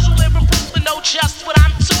 Those who live in Brooklyn know just what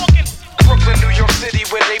I'm talking. Brooklyn, New York City,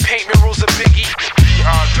 where they paint murals of Biggie.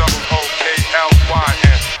 BROOKLYN.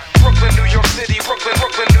 Brooklyn, New York City,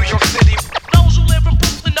 Brooklyn, New York City. Those who live in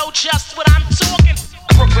Brooklyn know just what I'm talking.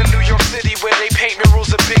 Brooklyn, New York City, where they paint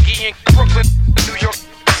murals of Biggie. In Brooklyn, New York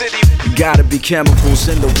City. Gotta be chemicals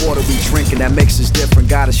in the water we drinking that makes us different.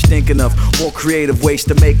 Got us thinking of more creative ways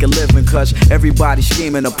to make a living, cause everybody's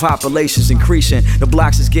scheming, the population's increasing. The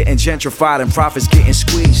blocks is getting gentrified and profits getting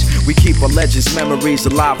squeezed. We keep our legends' memories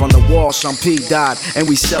alive on the wall. Some P died and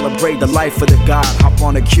we celebrate the life of the god. Hop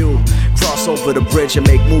on a cube, cross over the bridge and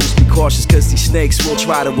make moves. Be cautious cause these snakes will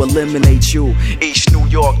try to eliminate you. East New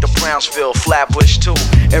York to Brownsville, Flatbush too.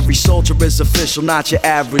 Every soldier is official, not your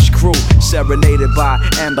average crew. Serenaded by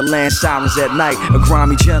ambulance sirens at night. A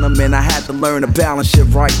grimy gentleman, I had to learn to balance it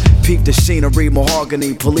right. Peep the scenery,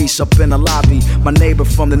 mahogany, police up in the lobby. My neighbor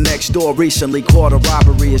from the next door recently caught a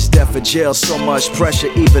robbery. It's death or jail, so much pressure,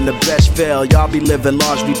 even the best fail. Y'all be living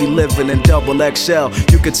large, we be living in double XL.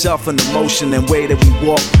 You can tell from the motion and way that we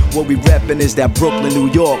walk. What we reppin' is that Brooklyn, New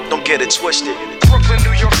York. Don't get it twisted. Brooklyn,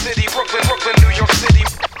 New York City, Brooklyn, New York City.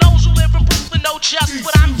 Those who live in Brooklyn know just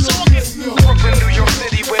what I'm talking. Brooklyn, New York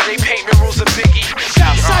City, where they paint murals of Biggie.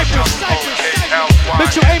 South Cyprus,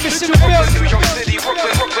 Mitchell Amos in the building. New York City,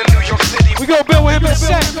 Brooklyn, New York City. We gonna build with him in a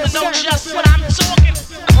second. Know just what I'm talking.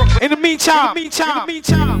 In the meantime.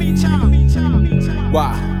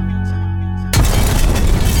 Wow.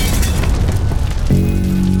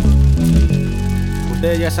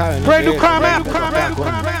 Ustedes ya saben. Brand new crime app.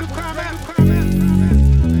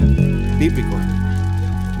 Típico.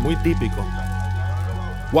 Muy típico.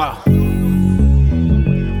 Wow.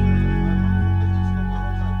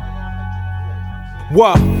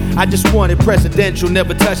 Whoa, I just wanted presidential,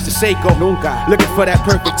 never touched the Seiko. Nunca. Looking for that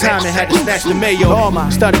perfect timing, had to snatch the mayo.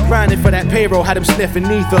 Started grinding for that payroll, had them sniffing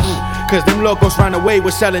ether. Cause them locals ran away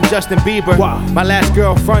with selling Justin Bieber. My last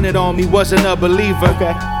girl fronted on me, wasn't a believer.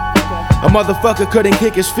 A motherfucker couldn't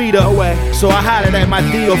kick his feet up. So I hollered at my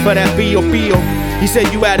Theo for that Bio. He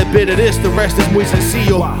said you add a bit of this, the rest is muy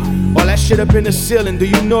sencillo. All that shit up in the ceiling, do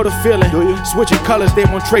you know the feeling? Switching colors, they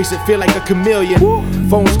won't trace it, feel like a chameleon.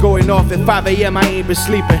 Phones going off at 5 a.m., I ain't been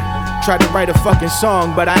sleeping. Tried to write a fucking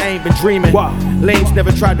song, but I ain't been dreaming. Lanes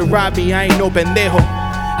never tried to rob me, I ain't no pendejo.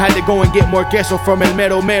 Had to go and get more queso from El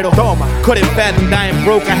Mero Mero. Couldn't fathom dying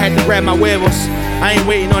broke, I had to grab my huevos. I ain't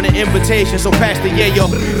waiting on an invitation, so pass the yayo.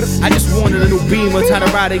 I just wanted a new Beamer, time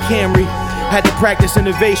to ride a Camry. Had to practice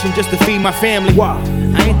innovation just to feed my family.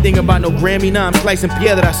 I ain't thinking about no Grammy, nah, I'm slicing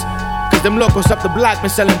piedras. Cause them locos up the block been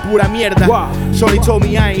selling pura mierda. Shorty told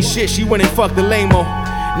me I ain't shit, she went and fucked the lame-o.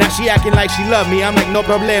 Now she acting like she love me, I'm like no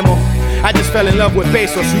problemo. I just fell in love with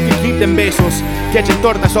pesos, you can keep them besos. Catching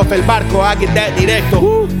tortas off el barco, I get that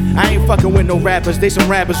directo. I ain't fucking with no rappers, they some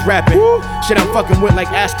rappers rapping. Shit I'm fucking with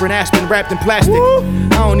like aspirin wrapped in plastic.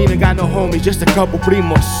 I don't even got no homies, just a couple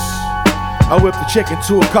primos. I whip the chicken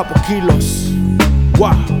to a couple kilos.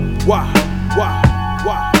 Wah, wah, wah,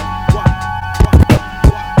 wah.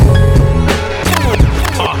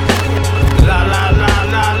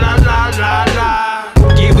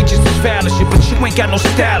 Foul as shit, but you ain't got no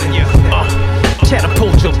style in ya.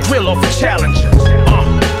 Catapult your grill off a challenger.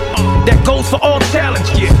 That goes for all challenge,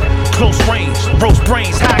 yeah. Close range, roast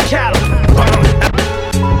brains, high caliber.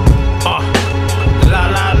 La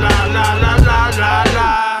la la la la la la la.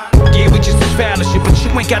 Yeah, we just as foul as shit, but you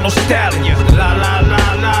ain't got no style in ya. La la la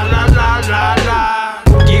la la la la la.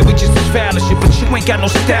 Yeah, we just as foul as shit, but you ain't got no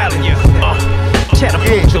style in ya.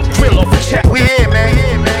 Catapult your grill off a challenger. We here, man.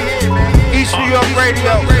 East New York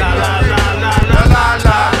Radio. La la la la la la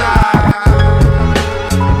la la.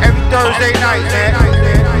 Every Thursday night, man.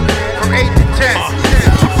 From 8 to 10.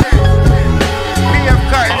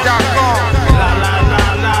 PFCutting.com. La la la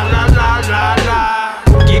la la la la la.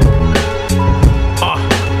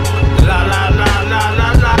 La la la la la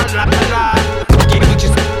la la la.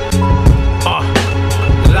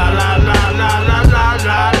 La la la la la la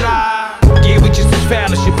la la. Yeah, we just as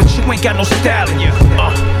foul as shit, but you ain't got no style in ya.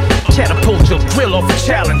 Catapult your grill off a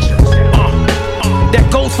challenger. That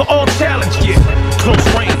goes for all challenge, yeah. Close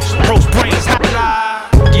range, roast brains, high.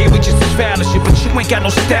 Yeah, we just as foul as shit, but you ain't got no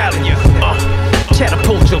style in ya.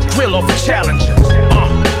 Catapult your grill off a challenger.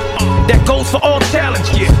 That goes for all challenge,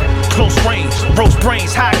 yeah. Close range, roast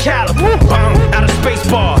brains, high caliber. Out of space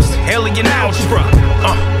bars, alien algebra.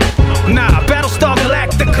 Nah, Battlestar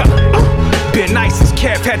Galactica. Been nice since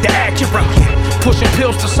Kev had the Acura. Pushing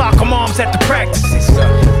pills to soccer moms at the practices.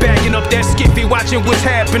 Bagging up that skiffy, watching what's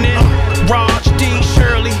happening. Raj, D,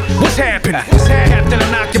 Shirley, what's happening? Captain, I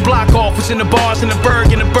knock your block off. It's in the bars in the burg,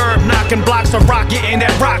 knocking blocks of rock, getting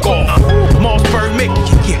that rock off. Mossberg, Mickey,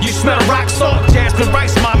 you smell a rock salt. Jasmine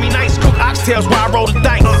rice, mommy nice, cook oxtails while I roll the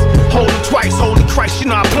dice. Hold it twice, holy Christ, you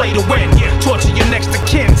know I play to win. Torture your next of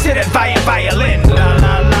kin to that violin. La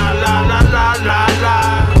la la la la la la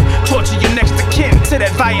la. Torture your next of kin to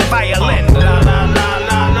that violin. La la la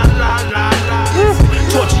la la la la la.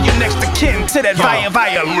 Torture your next of kin to that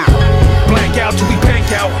violin. Blank out till we bank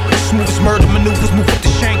out. Smoothest murder maneuvers, move with the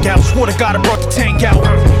shank out. Swore to God I brought the tank out.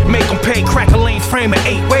 Make them pay, crack a lane frame in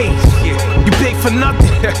 8 ways. You big for nothing,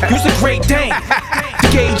 you's a great Dane. The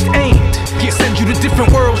gauge aimed, send you to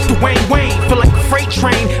different worlds. Dwayne Wayne, feel like a freight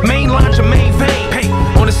train. Main line, your main vein.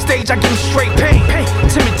 On the stage, I give him straight pain.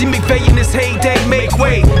 Timothy McVeigh in his heyday, make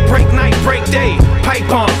way. Break night, break day. Pipe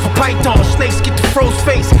on for python. Snakes get the froze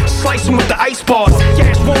face. Slice them with the ice bars.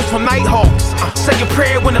 Yash wolves for nighthawks. Say a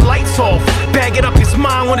prayer when the lights off. Bag it up, it's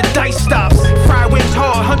mine when the dice stops. Fry wings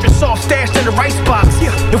hard, 100 soft stashed in the rice box.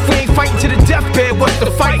 If we ain't fighting to the deathbed, what's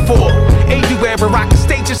the fight for? AV era, rockin'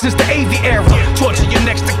 stages since the AV era. Torture your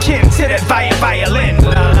next of kin to that violin.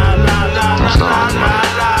 La la la la la la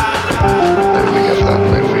la. Maybe we get that,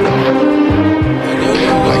 maybe we don't.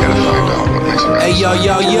 I gotta find out what makes her. Hey yo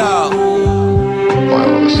yo yo. Why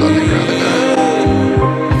all of a sudden you'd rather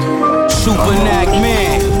die? Super Knack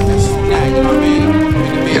man.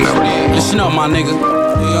 You never know. Listen up, my nigga.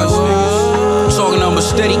 Talking on a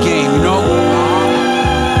steady game, you know.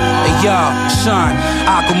 Hey yo, son,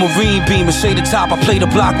 aquamarine beam and say the top. I play the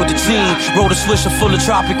block with the team. Roll a swisher full of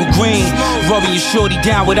tropical green. Rubbing your shorty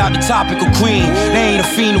down without the topical cream. They ain't a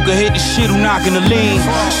fiend who can hit the shit who knocking the lean.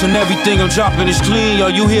 So everything I'm dropping is clean. Yo,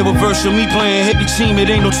 you hear a verse of me playing, hit the team. It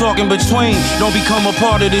ain't no talking between. Don't become a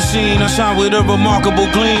part of the scene. I shine with a remarkable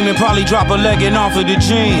gleam and probably drop a leg and off of the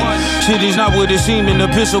gene. Shit is not what it seemed. And the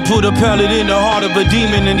pistol put a pellet in the heart of a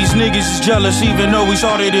demon. And these niggas is jealous even though we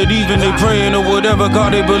started it even. They praying or whatever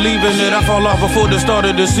God they believe in it. I fall off before the start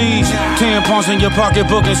of the siege. Tampons in your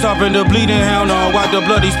pocketbook and stopping the bleeding. Hell no, wipe the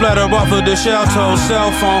bloody splatter off of the shell toe.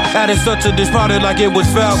 Cell phone, added stuff to this product like it was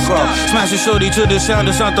Velcro. Smashing shorty to the sound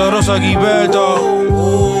of Santa Rosa Gilberto.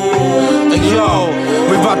 Hey yo,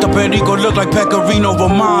 we rocked up and Rico look like Pecorino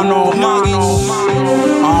Romano.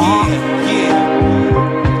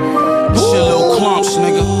 Shit little clumps,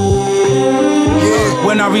 nigga.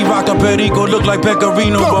 When I re-rock the Perico, look like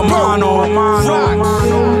Pecorino Romano.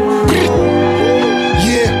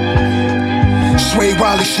 Yeah, Sway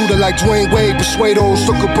while Body shooter like Dwayne Wade, Persuados.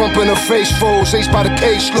 Took a bump in her face, froze, ace by the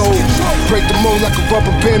case load. Break the mold like a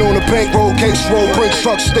rubber band on a bankroll, case roll. Bring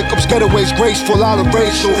trucks, stick-ups, getaways, graceful, all of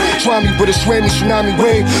racial. Try me with a swammy, tsunami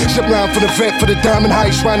wave. Zip line for the vet, for the diamond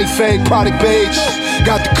heights, Ronnie Fag, product beige.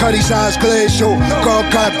 Got the cutties, eyes glazed, yo. God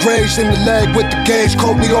got grazed in the leg with the gauge.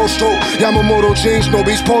 Coke Ostro, Yamamoto jeans, no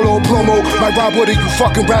beats, polo, plomo. Might ride with you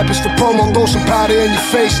fucking rappers for promo. Throw some powder in your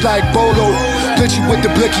face like Bolo. Glitch you with the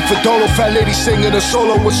blicky for Dolo. Fat lady singing a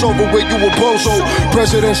solo, it's over with you a bozo.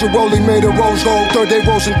 Presidential rolling made a rose gold. Third day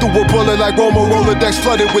rolling through a bullet like Romo. Rolodex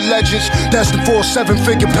flooded with legends. That's the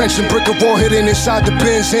 4-7-figure pension. Brick of war hidden inside the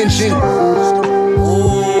Benz engine.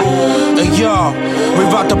 Hey yo, we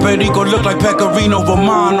rock the Perico, look like Pecorino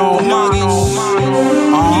Romano.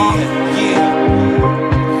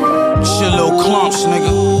 Shit little clumps,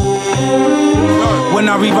 nigga. When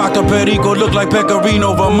I re-rock the Perico, look like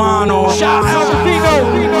Pecorino Romano.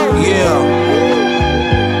 Yeah.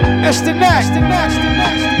 It's the next.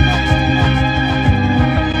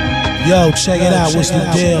 Yo, check it out, what's the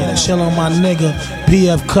deal? Chill on my nigga,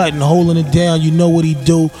 PF Cutting, holding it down, you know what he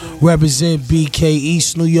do. Represent BK,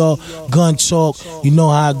 East New York, gun talk, you know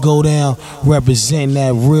how it go down. Representing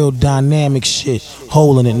that real dynamic shit.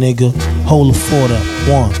 Holding it, nigga. Hold the fort up.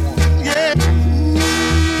 One.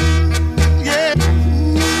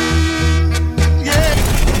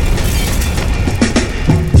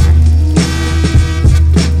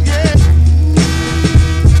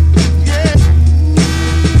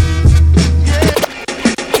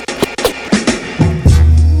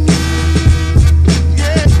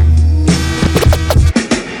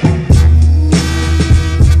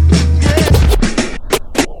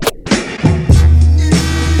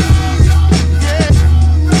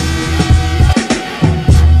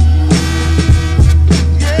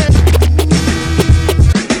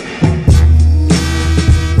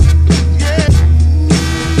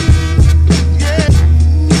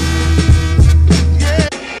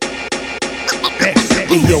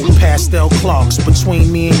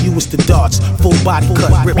 Between me and you is the darts, full body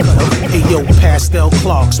cut, rip. Hey yo, pastel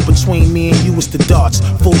clocks. Between me and you is the darts,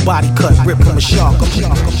 full body cut, rip from a shark.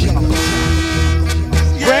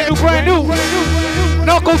 Brand new.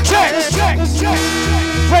 Knuckle checks.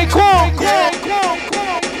 Raekwon.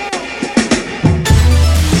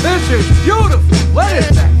 This is beautiful. What is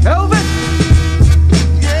that, velvet?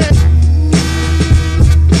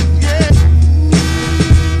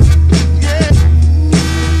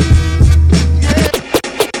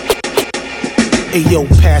 Ayo,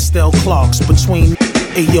 pastel clocks between.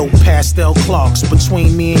 Ayo, pastel clocks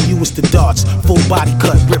between me and you is the darts. Full body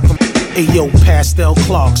cut, rip from. Ayo, pastel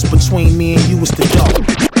clocks between me and you is the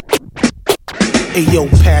darts. Ayo,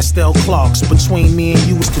 pastel clocks between me and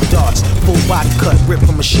you is the darts. Full body cut, rip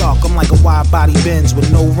from a shark. I'm like a wide body Benz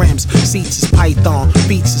with no rims. Seats is Python,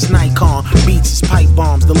 beats is Nikon, beats is pipe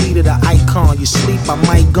bombs. The leader, the icon. You sleep, I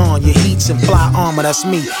might gone. Your heats and fly armor, that's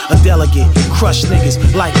me. A delegate, crush niggas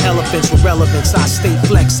like elephants with relevance. I stay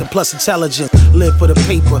flexing, plus intelligent. Live for the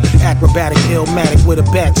paper, acrobatic, illmatic with a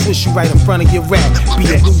bat. Twist you right in front of your rack. Be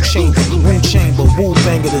a root chamber, woo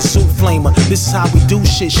banger, the zoo flamer. This is how we do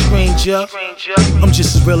shit, stranger. I'm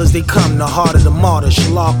just as real as they come, the heart of the martyr.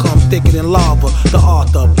 Shalal come thicker than lava. The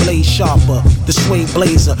author, blade sharper, the suede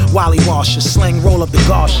blazer, Wally Washer, slang roll up the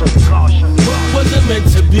Garsha. What wasn't meant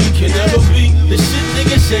to be can never be. The shit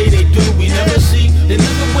niggas say they do, we never see. They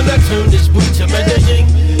never when I turn this boot to Medellin.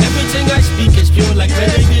 Everything I speak is pure like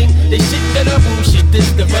Medellin. They shit that I bullshit, this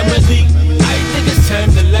the remedy. I think it's time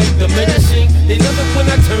to light the medicine. They never when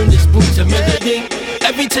I turn this boot to Medellin.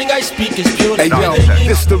 Everything I speak is pure like Hey yo,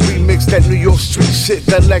 this the remix, that New York street shit.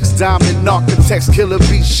 That Lex Diamond, Architects, Killer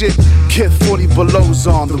Beat shit. Kid 40 Below's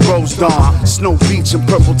on, the Rose Dawn. Snow Beach and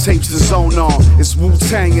Purple Tapes, the zone on. It's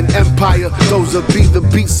Wu-Tang and Empire, those will be the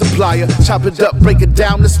beat supplier. Chop it up, break it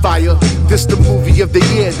down, this fire. This the movie of the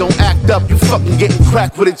year, don't act up, you fucking getting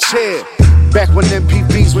cracked with a chair. Back when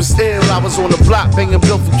MPVs was ill, I was on the block banging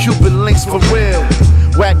built for Cuban links for real.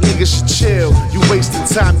 Whack niggas should chill. You wasting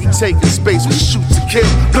time, you taking space. We shoot to kill.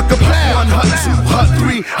 Look up, 1 hut, 2 hut,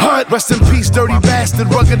 3 hut. Rest in peace, dirty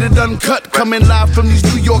bastard, rugged and uncut. Coming live from these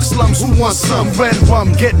New York slums. Who wants some red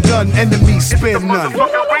rum? Get done, enemies spare none.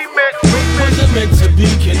 Wasn't meant to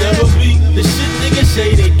be, can never be. The shit niggas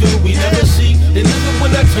say they do, we never see. They never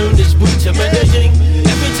when I turn this boot to Medellin.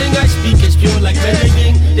 Everything I speak is pure like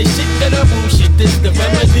Medellin. They shit that I bullshit, this the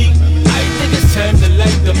remedy. I think it's time to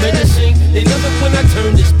light the medicine. They never when I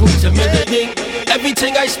turn this boot to Medellin.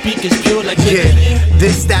 Everything I speak is pure like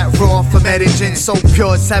This that raw from Medellin, so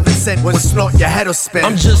pure it's heaven sent. When snort your head will spin.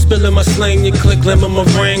 I'm just spilling my slang, you click limb on my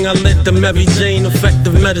ring. I lit the Mary Jane,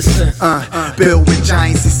 effective medicine. Build with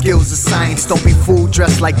giants and skills of science. Don't be fooled,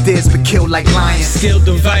 dressed like this, but kill like lions. Skilled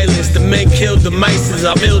in violence, the men killed the mices.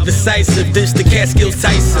 I'm ill decisive, this the cat skills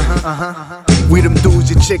Tyson. We them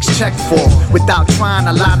dudes your chicks check for. Without trying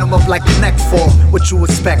to line them up like Connect for. What you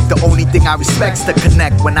expect? The only thing I respect's the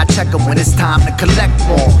connect. When I check them, when it's time to collect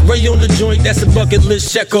more. Ray on the joint, that's a bucket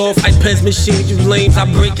list check off. iPads machine, you lames, I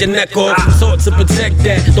break your neck off. Sought to protect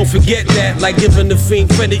that, don't forget that. Like giving the fiend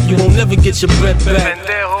credit, you won't never get your breath back.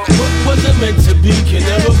 What wasn't meant to be can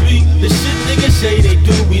never be. The shit niggas say they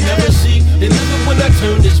do, we never see. They never when I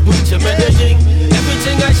turn this boot to Medellin.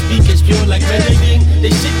 Everything I speak is pure like Medellin. They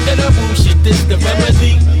shit that I bullshit, this the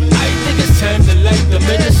remedy. I think it's time to light the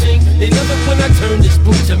medicine. They never when I turn this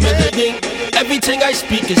boot to Medellin. Everything I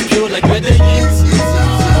speak is pure like Medellin.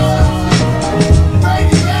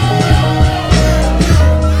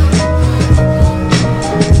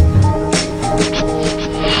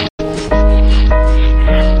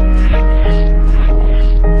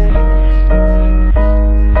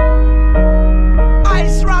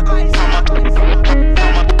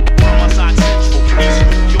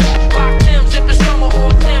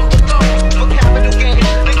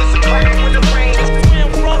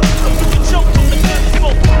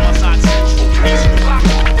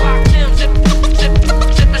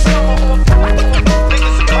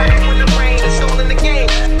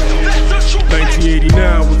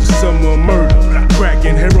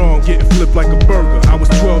 Like a burger, I was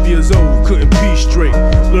 12 years old, couldn't be straight.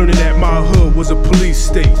 Learning that my hood was a police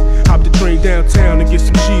state. Hopped the train downtown to get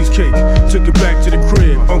some cheesecake. Took it back to the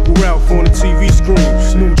crib, Uncle Ralph on the TV screen.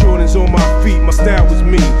 New Jordans on my feet, my style was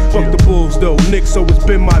mean. Fuck the Bulls though, Knicks always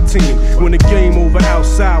been my team. When the game over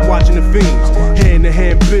outside, watching the fiends. Hand to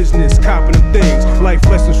hand business, copping them things. Life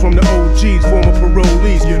lessons from the OGs, former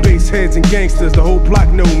parolees. Bass heads and gangsters, the whole block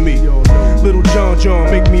know me. Little John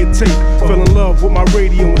make me a tape. Fell in love with my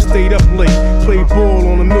radio and stayed up late. Played ball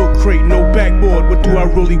on a milk crate, no backboard. What do I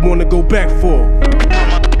really wanna go back for?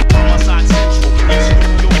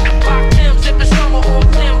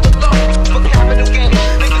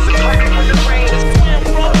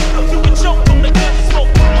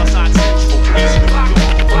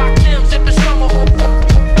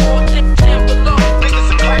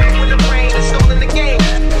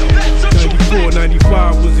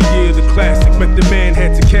 Classic, met the man,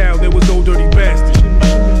 had to cow, there was old dirty bastard.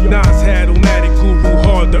 Nas had Omatic, Guru,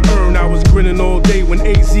 hard to earn. I was grinning all day when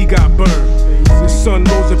AZ got burned. The sun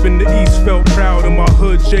rose up in the east, felt proud of my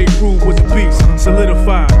hood. J. Rue was a beast,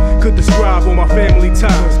 solidified. Could describe all my family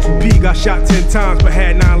ties. P got shot 10 times but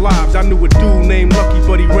had 9 lives. I knew a dude named Lucky,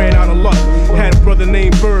 but he ran out of luck. Had a brother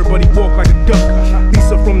named Bird, but he walked like a duck.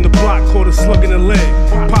 Lisa from the block caught a slug in the leg.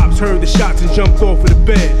 Pops heard the shots and jumped off of the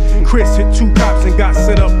bed. Chris hit 2 cops and got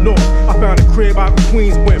sent up north. I found a crib out in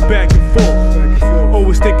Queens, went back and forth.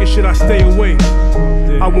 Always thinking, should I stay away?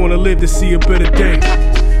 I wanna live to see a better day.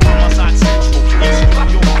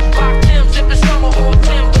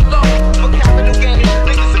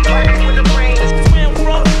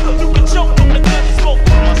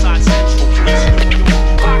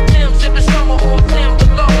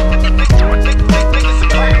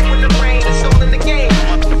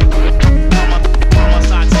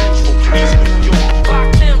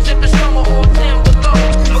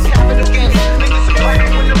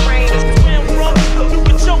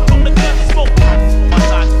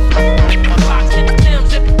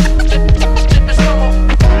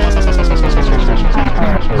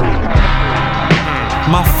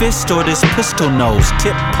 Fist or this pistol nose,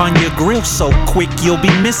 tip on your grill so quick you'll be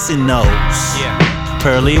missing those.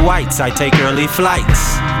 Pearly whites, I take early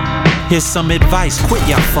flights. Here's some advice, quit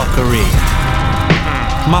your fuckery.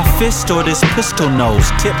 My fist or this pistol nose,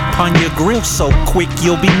 tip on your grill so quick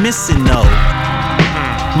you'll be missing those.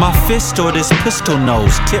 My fist or this pistol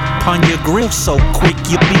nose, tip on your grill so quick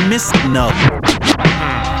you'll be missing those.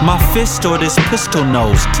 My fist or this pistol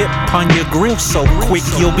nose, tip on your grill so quick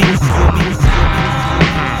you'll be.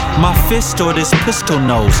 My fist or this pistol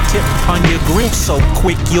nose, tip on your grill so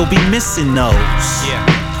quick you'll be missing those.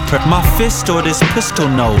 My fist or this pistol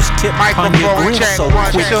nose, tip on your grill so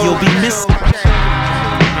quick you'll be missing.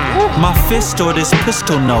 My fist or this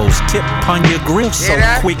pistol nose, tip on your grill so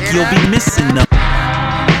quick you'll be missing those.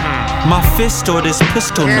 My fist or this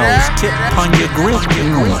pistol nose, tip on your grill.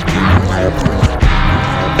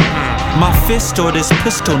 My fist or this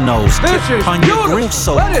pistol nose, tip on your grill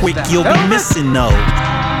so quick you'll be missing those.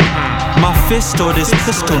 My fist or this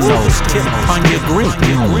pistol nose tip on your grill.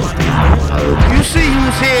 You see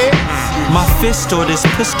who's here? My fist or this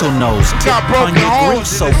pistol nose tip on your grill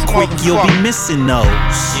so quick you'll be missing those.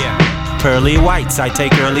 Pearly whites, I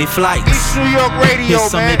take early flights. East New York Radio,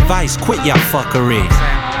 here's some man. advice, quit y'all fuckery.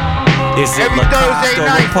 Is it Every Lacoste Thursday or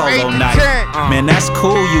night, Polo 8 to night? 10. Man, that's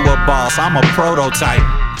cool, you a boss, I'm a prototype.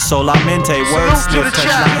 Solamente, wordsmith, touch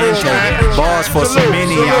la gente. Bars for so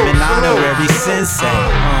many, I'm an honorary sensei.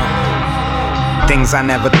 Things I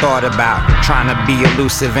never thought about. Trying to be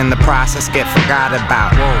elusive in the process, get forgot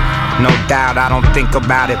about. No doubt, I don't think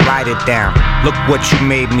about it, write it down. Look what you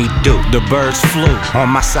made me do. The birds flew. On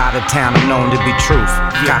my side of town, I'm known to be truth.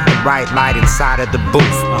 Got the right light inside of the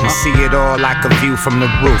booth. And see it all like a view from the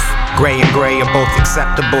roof. Gray and gray are both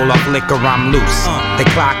acceptable. Off liquor, I'm loose. They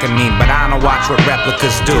clocking me, but I don't watch what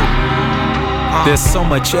replicas do. There's so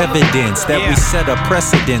much evidence that we set a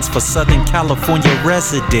precedence for Southern California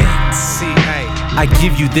residents. I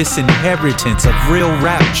give you this inheritance of real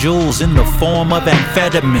rap jewels in the form of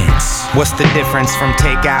amphetamines. What's the difference from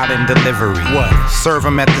takeout and delivery? What? Serve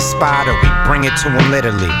them at the spot or we bring it to them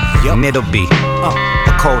literally. And it'll be a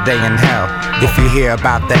cold day in hell if you hear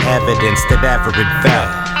about the evidence that ever it fell.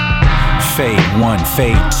 Fade 1,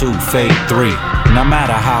 fade 2, fade 3. No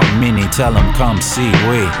matter how many, tell them come see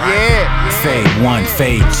we. Fade 1,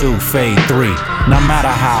 fade 2, fade 3. No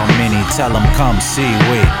matter how many, tell them come see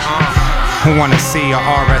we. Who wanna see a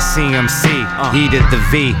RSCMC? Heated the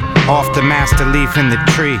V, off the master leaf in the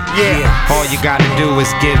tree. All you gotta do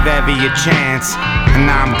is give Evie a chance, and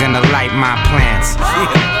I'm gonna light my plants.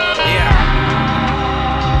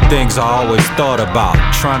 Things I always thought about,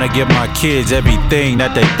 trying to give my kids everything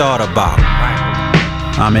that they thought about.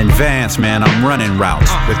 I'm advanced, man, I'm running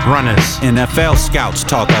routes with runners. NFL scouts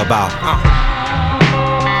talk about.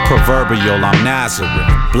 Proverbial, I'm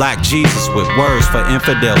Nazareth. Black Jesus with words for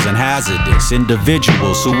infidels and hazardous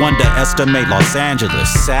individuals who underestimate Los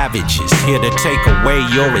Angeles. Savages here to take away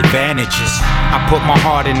your advantages. I put my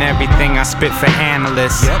heart in everything I spit for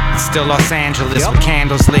analysts. Still Los Angeles with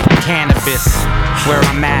candles lit and cannabis. Where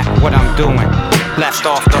I'm at, what I'm doing. Left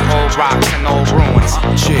off the old rocks and old ruins.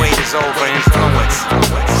 The wait is over, influence.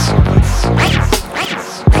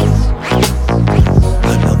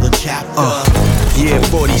 Another chapter. Yeah,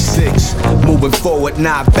 46, moving forward,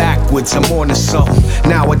 not backwards. I'm on to something.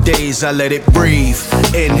 Nowadays, I let it breathe.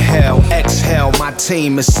 Inhale, exhale. My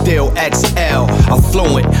team is still XL.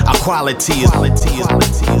 Affluent, our quality is.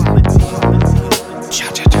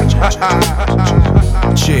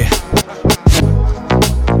 Yeah.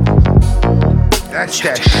 That's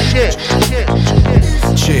that shit.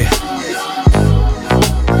 Yeah.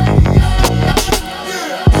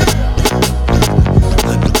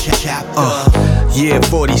 Yeah,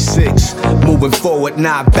 46, moving forward,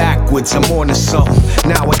 not backwards. I'm on to something.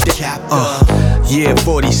 Nowadays, yeah,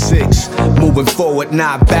 46, moving forward,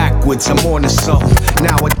 not backwards. I'm on to something.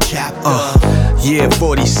 Nowadays, yeah,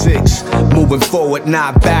 46, moving forward,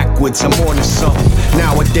 not backwards. I'm on to something.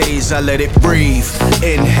 Nowadays, I let it breathe.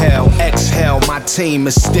 Inhale, exhale. My team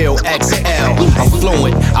is still XL.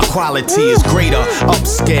 Affluent, our quality is greater.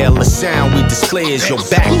 Upscale, the sound we display is your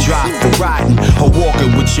backdrop for riding or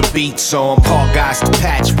walking with your beats on. Park guys to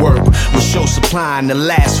patchwork with show supplying the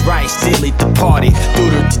last rice. Daily the party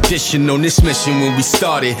through the tradition on this mission when we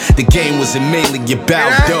started. The game wasn't mainly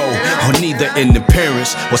about dough or neither in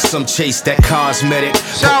appearance or some chase that cosmetic.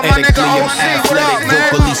 Poetically, I'm athletic,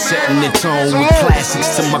 vocally setting the tone with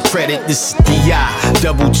classics to my credit. This is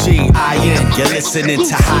D-I-double-G-I-N. You're listening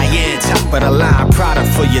to high end, top of the line product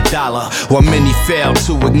for your dollar. While many fail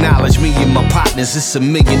to acknowledge me and my partners, it's a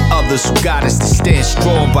million others who got us to stand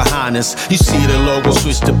strong behind us. You see the logo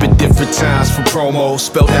switched up at different times for promo,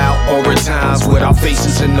 spelled out over times with our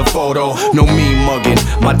faces in the photo. No mean mugging,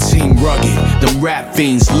 my team rugged. Them rap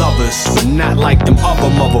fiends love us, but not like them other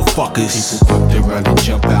motherfuckers. People quick to run and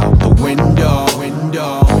jump out the window.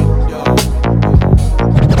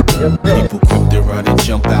 People quick to run and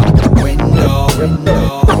jump out the window.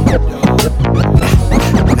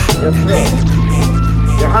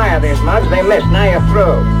 You're higher this much, they missed, now you're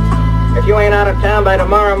through. If you ain't out of town by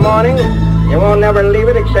tomorrow morning, you won't never leave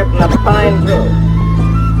it except in the pine grove.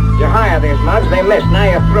 You're higher this much, they missed, now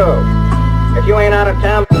you're through. If you ain't out of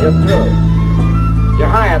town, you're through.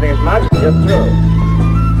 You're higher this much, you're through.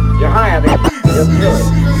 You're higher this, you're through.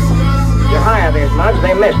 You're higher this much,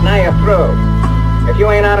 they missed, now you're through. If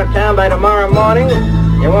you ain't out of town by tomorrow morning,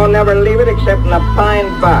 you won't never leave it except in a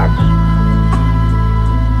pine box.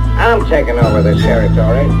 I'm taking over this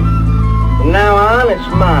territory. From now on, it's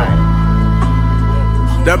mine.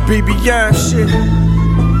 That BBM shit.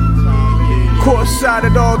 Courtside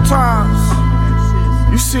at all times.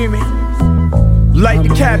 You see me? Light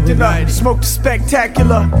the captain up, smoke the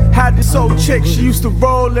spectacular. Had this old chick, she used to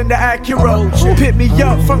roll in the Acura. Pick me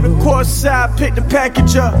up from the course side, pick the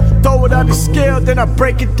package up. Throw it on the scale, then I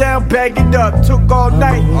break it down, bag it up. Took all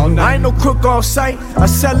night, I ain't no crook on sight. I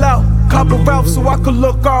sell out, couple Ralphs so I could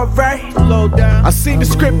look alright. I seen the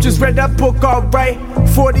scriptures, read that book alright.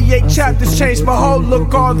 48 chapters changed my whole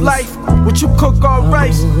look on life. Would you cook all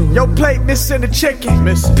rice? Your plate missing the chicken.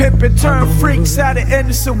 Pimpin' turn freaks out of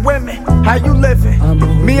innocent women. How you living?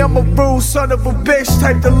 Me, I'm a rude son of a bitch,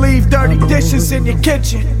 type to leave dirty dishes in your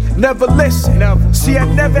kitchen. Never listen. See, I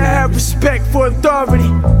never had respect for authority.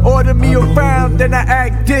 Order me around, then I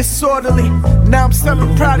act disorderly. Now I'm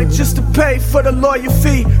selling product just to pay for the lawyer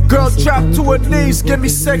fee. Girl drop to her knees, give me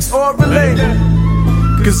sex orally.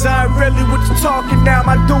 Cause I ain't really what you talking now.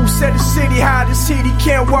 My dude said the city high, this heat he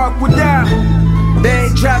can't walk without. They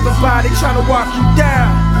ain't driving by, they tryna walk you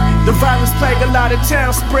down. The violence plague a lot of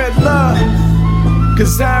towns, spread love.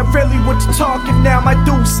 Cause I ain't really what you talking now. My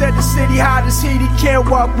dude said the city high, this heat he can't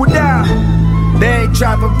walk without. They ain't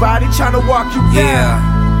driving by, they tryna walk you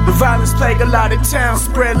down. The violence plague a lot of towns,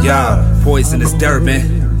 spread love. Poisonous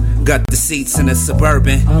Durban. Got the seats in a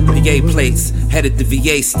Suburban, PA plates, headed to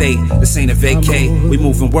VA state. This ain't a vacay, we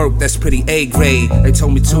moving work, that's pretty A grade. They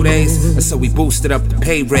told me 2 days, and so we boosted up the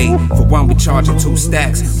pay rate. For one, we charging 2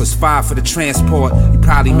 stacks, plus 5 for the transport. You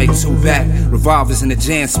probably make 2 back, revolvers in the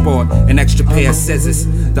JanSport, an extra pair of scissors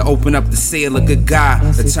to open up the seal. A good guy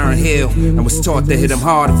that turned heel, and was taught to hit him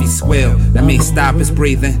hard if he squeal. That means stop his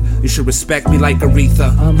breathing, you should respect me like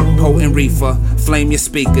Aretha. Potent reefer, flame your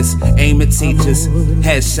speakers, aim at teachers,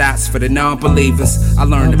 headshots for the non-believers. I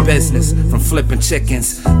learned the business from flipping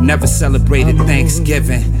chickens. Never celebrated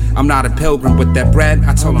Thanksgiving. I'm not a pilgrim with that bread,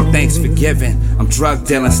 I told him thanks for giving. I'm drug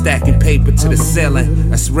dealing, stacking paper to the ceiling.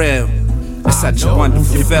 That's real. It's such a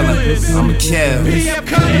wonderful feeling. I'ma kill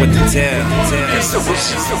with the deal.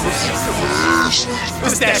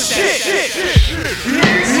 It's that shit.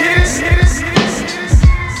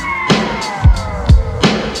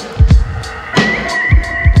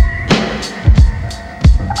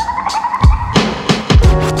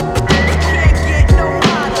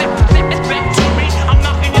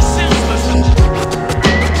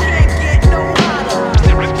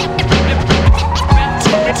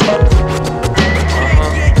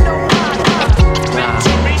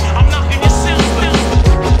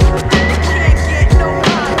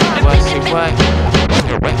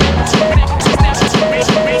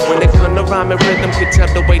 Rhythm could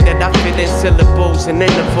tell the way that I fit in syllables and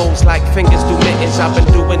intervals like fingers do mittens. I've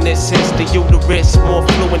been doing this since the uterus, more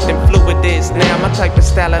fluent than fluid is. Now my type of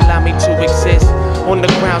style allow me to exist on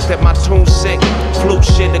the grounds that my tune's sick. Flute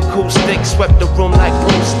shit, acoustic, swept the room like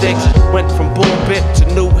broomsticks. Went from boom bip to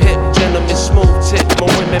new hip, gentlemen smooth tip.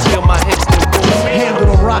 More women feel my hips than boom.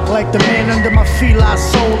 Handle the rock like the man under my feline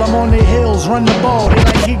soul. I'm on the hills, run the ball. They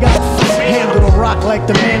like he got. Handle the rock like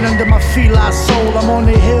the man under my feline soul. I'm on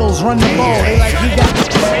the hills, run the ball. They like he got.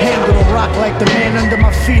 Handle the rock like the man under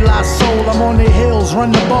my feline soul. I'm on the hills,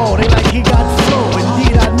 run the ball. They like he got flow.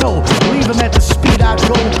 Indeed I know. Leave him at the speed I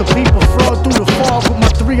go. The people fraud through the fog with my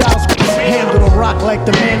 3 eyes. Handle the rock like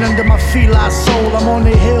the man under my feline soul. I'm on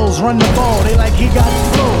the hills, run the ball. They like he got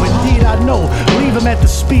flow. Indeed I know. Leave him at the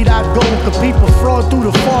speed I go. The people fraud through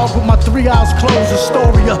the fog with my 3 eyes closed.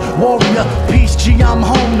 Astoria, warrior, peace G, I'm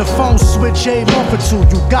home. The phone switch a month or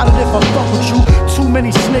 2. You got it if I fuck with you. Too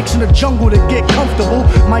many snakes in the jungle to get comfortable.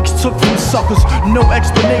 Mics took from suckers, no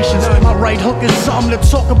explanations. My right hook is something to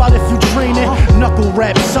talk about if you train it. Knuckle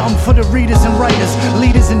rap, something for the readers and writers,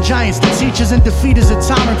 leaders and giants, the teachers and defeaters of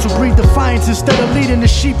tyrants who breathe defiance instead of leading the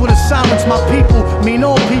sheep with a silence. My people mean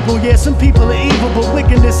all people, yeah, some people are evil, but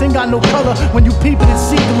wickedness ain't got no color when you peep it and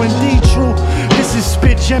see through. Indeed true. This is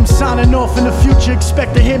Spit Gemz signing off. In the future,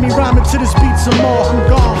 expect to hear me rhyming to this beat some more. I'm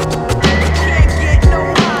gone.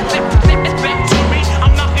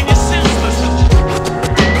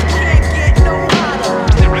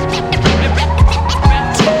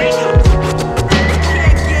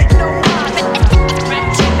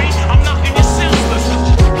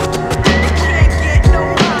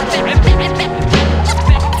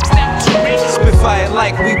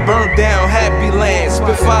 Like we burnt down Happy Land,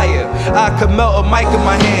 spit fire. I could melt a mic in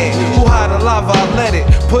my hand. Who hide the lava, I let it.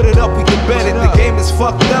 Put it up, we can bet it. The game is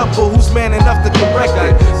fucked up, but who's man enough to correct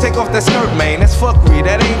it? Take off that skirt, man, that's fuckery,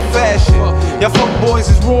 that ain't fashion. Y'all fuck boys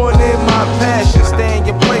is ruining my passion. Stay in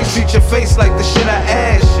your place, treat your face like the shit I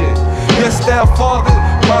asked you. Your style father,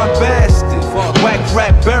 my bastard. Whack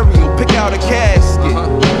rap burial, pick out a casket.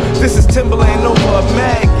 This is Timberland over a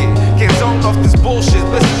maggot. Get zoned off this bullshit,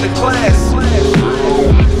 listen to class.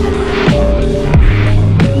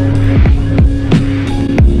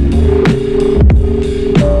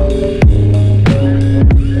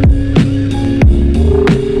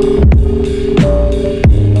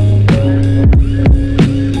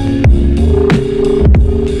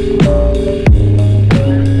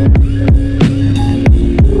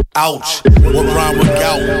 Ouch, what rhyme with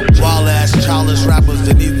gout? Wild ass childish rappers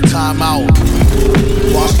that need the time out.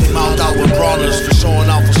 Wash their mouth out with brawlers for showing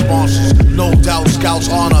out for sponsors. No doubt, scouts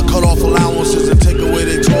honor, cut off allowances and take away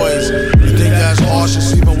their toys. You think that's harsh?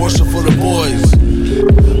 It's even worse for the boys.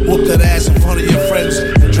 Whoop that ass in front of your friends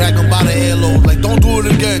and drag them by the earlobe like don't do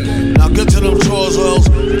it again. Now get to them chores or else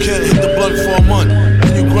you can't hit the blunt for a month.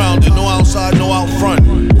 And you grounded, no outside, no out front.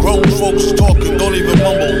 Grown folks talking, don't even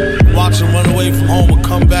mumble. Watch them run away from home and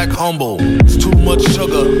come back humble. It's too much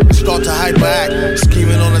sugar, start to hyperact.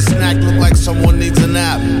 Scheming on a snack, look like someone needs a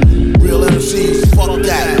nap. Real MCs, fuck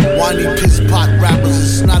that. Whiny piss pot rappers and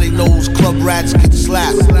snotty nose club rats get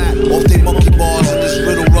slapped. Off they monkey bars in this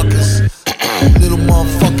riddle ruckus. Little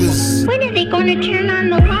motherfuckers. When are they gonna turn on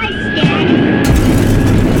the lights, Daddy?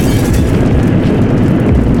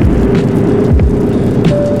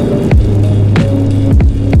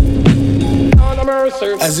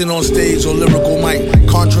 As in on stage or lyrical mic,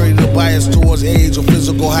 contrary to bias towards age or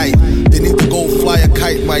physical height, they need to go fly a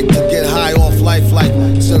kite, Mike, to get high off life like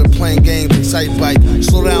instead of playing games and sight bite.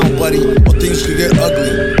 Slow down, buddy, or things could get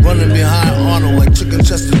ugly. Running behind Arnold like Chicken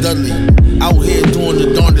Chester Dudley. Out here doing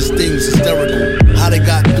the darndest things, hysterical. How they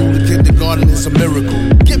got through the kindergarten is a miracle.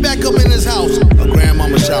 Get back up in his house, a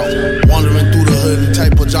grandmama shout. Wandering through the hood in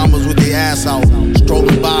tight pajamas with their ass out.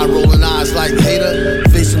 Strolling by, rolling eyes like hater.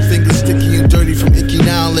 Facing fingers sticky and dirty from icky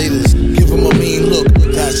now laters. Give him a mean look,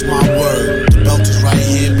 that's my word. The belt is right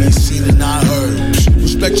here, be seen and not heard.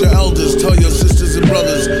 Respect your elders, tell your sisters and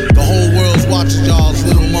brothers. The whole world's watching y'all's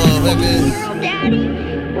little motherfuckers. Daddy,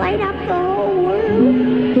 light up the whole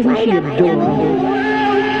world. Light up the whole world.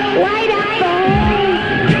 Light up the whole world.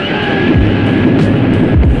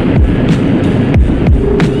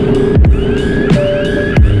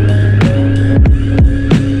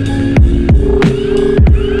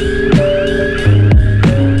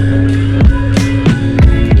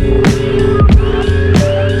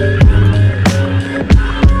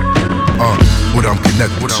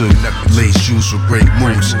 Lace shoes with great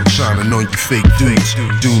moves, shining on you fake dudes.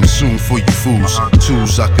 Doom soon for you fools.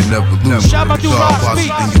 Tools I can never lose. God wiser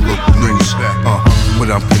than you local news. What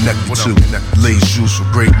I'm connected to. Lace shoes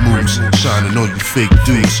with great moves, shining on you fake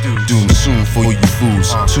dudes. Doom soon for you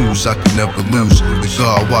fools. Tools I can never lose. The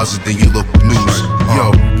God wiser than you local news.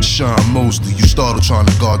 Yo, Sean Mosley, you started trying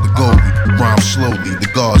to guard the goalie. Rhyme slowly, the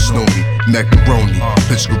guards know me. Macaroni,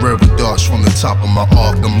 pitch Guerrero darts from the top of my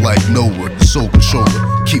arc. I'm like Noah, the soul controller.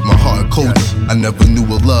 Keep my heart colder. I never knew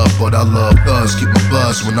a love, but I love us. Keep my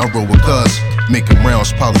buzz when I roll with cuz. Making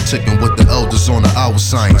rounds, politicking with the elders on the hour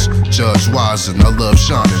signs. Judge wise and I love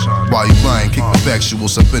shining. While you lying, kick the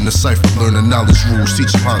factuals up in the cipher. Learning knowledge rules,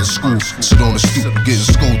 teach them how to school. Sit on the stoop, getting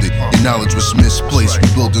scolded. Your knowledge was misplaced. We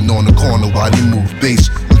building on the corner while they move base.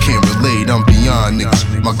 You can't relate, I'm beyond niggas.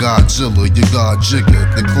 My Godzilla, your God Jigger.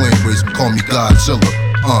 The clan race call me Godzilla.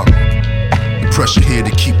 Pressure here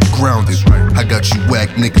to keep you grounded. I got you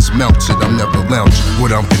whack niggas mounted, I'm never lounging.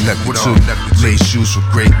 What I'm connected to. Lace shoes with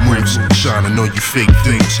great moves, shining on you fake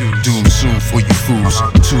dudes. Doom soon for you fools.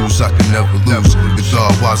 Tools I can never lose. The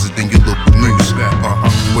God wiser than your local news.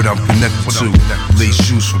 What I'm connected to. Lace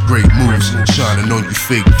shoes with great moves, shining on you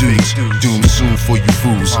fake dudes. Doom soon for you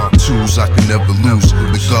fools. Tools I can never lose.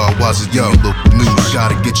 The God wiser than your local news.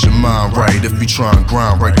 Gotta get your mind right if you try and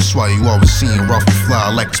grind right. That's why you always seeing Ralphie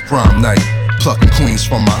fly like it's prom night. Plucking queens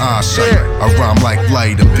from my eyesight. I rhyme like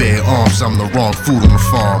light and bare arms. I'm the wrong food on the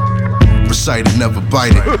farm. Recite it, never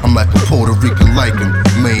bite it. I'm like a Puerto Rican lichen,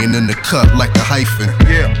 laying in the cut like a hyphen.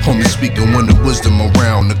 Homie speaking when the wisdom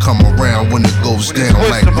around to come around when it goes down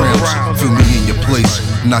like rounds. Feel me in your place,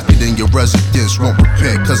 knock it in your residence. Won't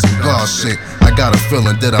repent cause I'm God sent. I got a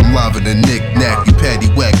feeling that I'm live in a knick-knack. You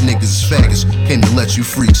patty whack niggas is faggots. Came to let you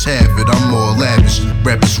freaks have it. I'm more lavish.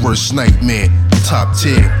 Rappers worst nightmare. Top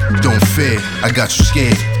tier, don't fear. I got you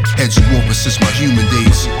scared. Had you open since my human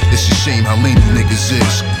days. It's a shame how lean you niggas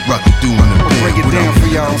is. Rock it through in the bed. Break it down for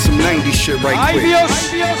y'all on some 90s shit right quick.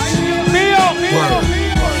 Word.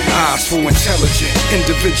 Eyes for intelligent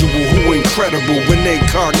individual who incredible when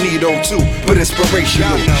incognito too, but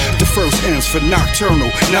inspirational. The first ends for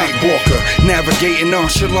nocturnal night walker, navigating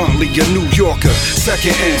nonchalantly a New Yorker.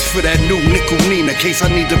 Second ends for that new nickel Nina, case I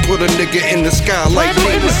need to put a nigga in the sky like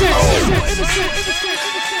Nina.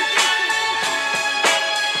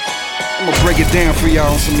 I'ma break it down for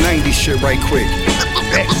y'all on some 90s shit right quick.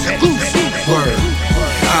 Word.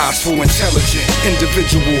 Watchful, intelligent,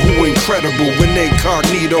 individual who incredible when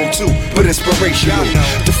incognito too, but inspirational.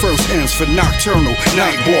 The first ends for nocturnal,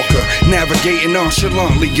 night walker, navigating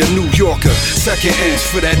nonchalantly, a New Yorker. Second ends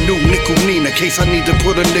for that new nickel Nina, case I need to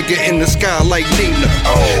put a nigga in the sky like Nina.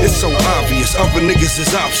 It's so obvious, other niggas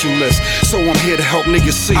is optionless, so I'm here to help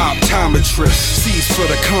niggas see. Optometrist, C's for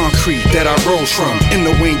the concrete that I rose from, in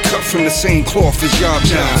the wing cut from the same cloth as y'all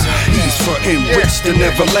Gemz. E's for enriched and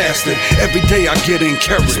everlasting, every day I get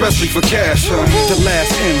encouraged, especially for cash. The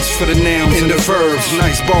last ends for the nouns and the verbs,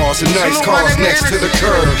 nice bars and nice cars next to the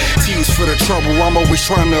curb. T's for the trouble I'm always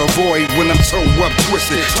trying to avoid when I'm so up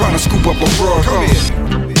twisted, trying to scoop up a broad. Come here.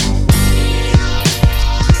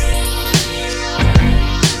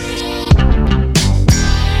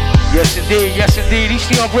 Yes indeed, yes indeed.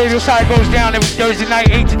 EastNYRADIO side goes down every Thursday night,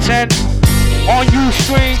 8 to 10. On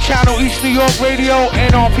Ustream, channel EastNYRADIO,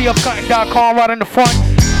 and on pfcutting.com right in the front.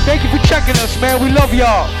 Thank you for checking us, man. We love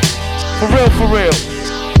y'all. For real, for real.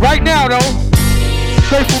 Right now, though,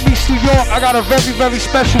 straight from East New York, I got a very, very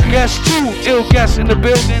special guest, 2 ill guests in the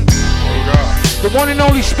building. The one and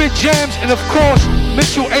only Spit Gemz, and of course,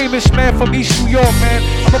 Mitchell Amos, man, from East New York, man.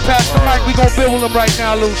 I'm gonna pass the mic. We gonna build with him right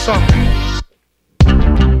now, a little something.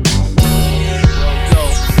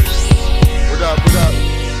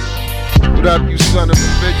 What up, you son of a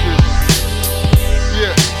bitches?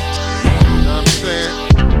 Yeah, you know what I'm saying?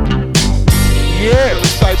 Yeah.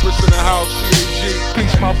 Cypress in the house, CAG.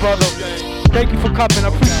 Peace, my brother. Thank you for coming, I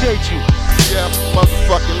appreciate you. Yeah, I'm a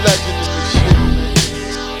motherfucking legend in this shit, man.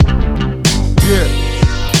 Yeah.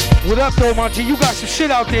 What up, though, my G? You got some shit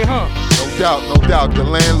out there, huh? No doubt, no doubt. The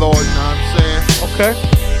landlord, you know what I'm saying? Okay.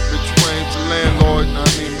 Rich Wayne's the landlord, you know what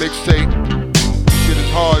I mean? Mixtape. Shit as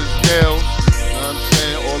hard as nails.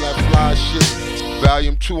 All that fly shit,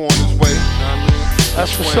 volume 2 on its way, you know what I mean?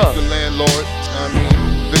 That's what's up. The landlord, you know what I mean?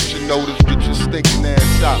 Eviction notice, get your stinking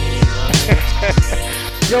ass out, you know what I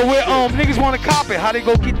mean? Yo, where niggas wanna cop it, how they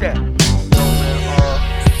go get that? Yo, man,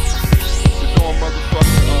 it's on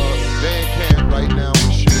motherfucking Bandcamp right now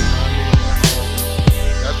and shit, you know what I mean?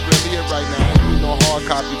 That's really it right now, ain't no hard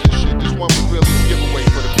copies and shit. This one was really a giveaway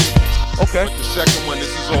for the people. Okay. But the second one,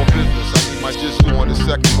 this is all business. I need my just do on the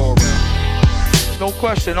second go around. No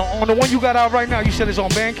question. On the one you got out right now, you said it's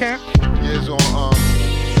on Bandcamp? Yeah, it's on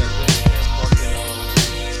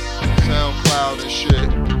SoundCloud and shit.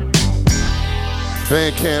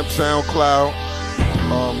 Bandcamp, SoundCloud.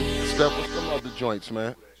 What's some other joints,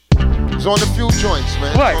 man? It's on a few joints,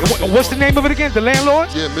 man. Right. What's the name of it again? The Landlord?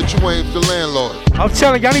 Yeah, Mitchell Wayne's The Landlord. I'm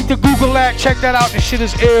telling y'all need to Google that. Check that out. This shit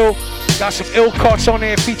is ill. Got some ill cuts on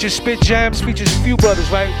there. Features Spit Gemz. Features a few brothers,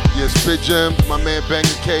 right? Yeah, Spit Gemz. My man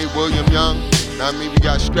Banga K, William Young. Know what I mean? We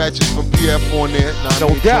got scratches from PF on there. Know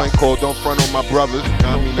what I mean? Joint called Don't Front on My Brothers. Know what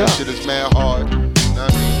I mean? That shit is mad hard. Know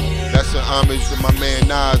what I mean? That's an homage to my man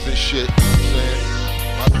Nas and shit. You know what I'm saying?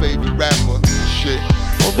 My favorite rapper and shit.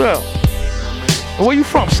 Oh, girl. And where you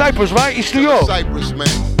from? Cypress, right? East New York? Cypress, man.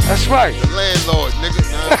 That's right. The landlord, nigga.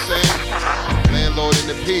 Know what I'm saying? Landlord in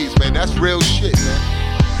the peas, man. That's real shit, man.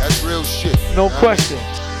 That's real shit. No question.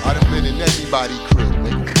 I done been in everybody's crib,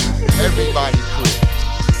 nigga. Everybody's crib.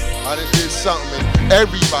 I done did something in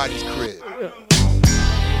everybody's crib.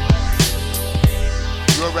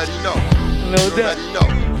 You already know. No you doubt. Already know.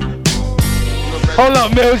 Hold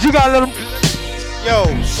up, Mills. You gotta let him.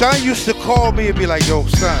 Yo, son used to call me and be like, yo,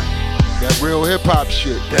 son. That real hip hop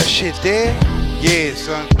shit. That shit there? Yeah,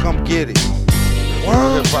 son, come get it.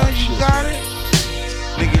 Word, son, you got it?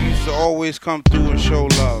 Nigga used to always come through and show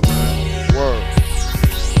love, man. Word.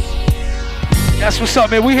 That's what's up,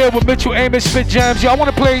 man. We here with Mitchell Amos, Spit Gemz. Yo, I want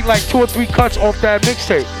to play like 2 or 3 cuts off that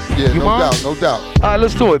mixtape. Yeah, you no mind? doubt, no doubt. All right,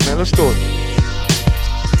 let's do it, man. Let's do it.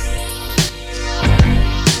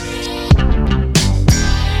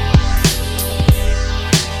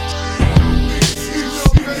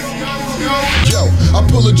 I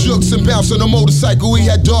pull a jukes and bounce on a motorcycle. He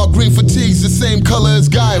had dark green fatigues, the same color as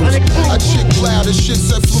Giles. I chick loud, the shit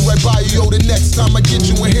set flew right by you. Yo, the next time I get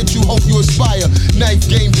you and hit you, hope you aspire. Knife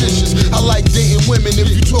game vicious. I like dating women. If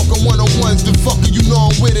you talking one-on-ones, then fucker, you know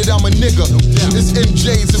I'm with it. I'm a nigga. It's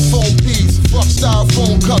MJs and phone P's.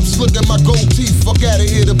 Styrofoam cups, look at my gold teeth. Fuck out of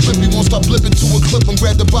here, the blippy won't stop blipping to a clip and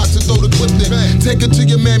grab the box and throw the clip in. Take her to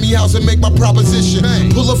your mammy house and make my proposition.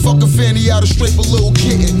 Pull a fucking fanny out and scrape a little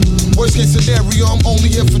kitten. Worst case scenario, I'm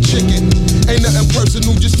only here for chicken. Ain't nothing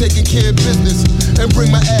personal, just taking care of business. And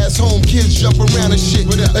bring my ass home, kids jump around and shit.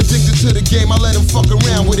 Addicted to the game, I let them fuck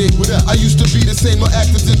around with it. I used to be the same, no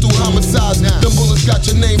actors into homicides. Them bullets got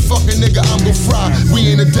your name, fucking nigga, I'm gon' fry.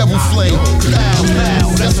 We in a devil flame. Pow,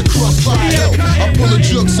 pow, that's a crossfire. Yo, I pull a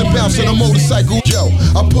jukes and bounce on a motorcycle. Yo,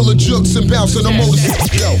 I pull a jukes and bounce on a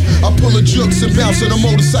motorcycle. Yo, I pull a jukes and bounce on a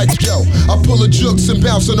motorcycle. Yo, I pull a jukes and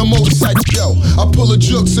bounce on a motorcycle. Yo, I pull a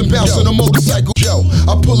jukes and bounce on a motorcycle. Yo,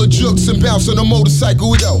 I pull a jukes and bounce on a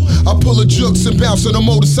motorcycle. Yo, I pull a jukes and bounce on a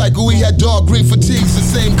motorcycle. We had dark green fatigues, the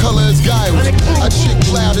same color as Giles. I chick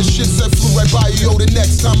loud as shit that flew right by you. Yo, the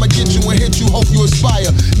next time I get you and hit you, hope you aspire.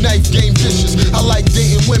 Knife game vicious. I like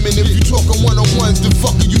dating women. If you talking one-on-ones, then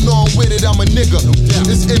fucker, you know I'm with it. I'm a nigga.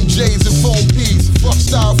 It's MJs and phone P's.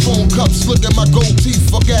 Styrofoam cups, look at my gold teeth.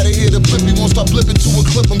 Fuck out of here, the blippy won't stop blipping to a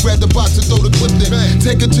clip and grab the box and throw the clip in.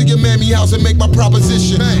 Take her to your mammy house and make my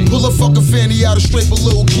proposition. Pull a fucking fanny out and scrape a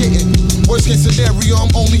little kitten. Worst case scenario, I'm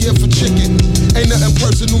only here for chicken. Ain't nothing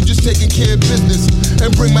personal, just taking care of business. And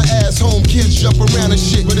bring my ass home, kids jump around and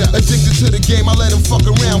shit. Addicted to the game, I let them fuck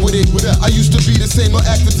around with it. I used to be the same, no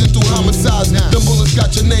actors into homicides. Them bullets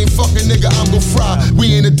got your name, fucking nigga, I'm gon' fry.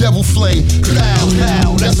 We in a devil flame.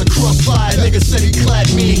 Clow, that's a crossfire. Nigga said he clad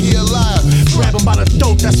me, he a liar. Grab him by the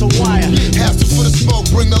throat, that's a wire. Hastle for the smoke,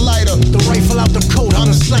 bring the lighter. The rifle out the coat, I'm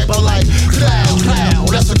the sniper like Clow,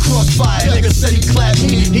 that's a crossfire. Nigga said he clad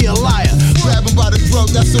me, he a liar. Grab him by the throat,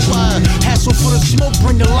 that's a wire. Hassle for the smoke,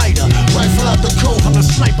 bring the lighter. Rifle out the coat, I'm the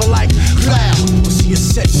sniper like Clow. See a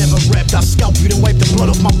set never repped, I scalp you then wipe the blood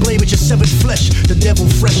off my blade with your severed flesh. The devil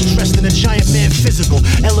fresh, dressed in a giant man physical.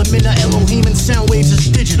 Element of Elohim and sound waves is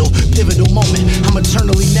digital. Pivotal moment, I'm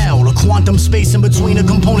eternally now. The quantum space in between the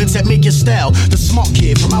components that make your style. The smart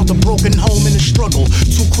kid from out the broken home in the struggle.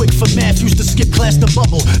 Too quick for math, used to skip class to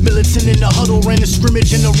bubble. Militant in the huddle, ran the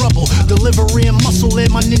scrimmage in the rubble. Delivery and muscle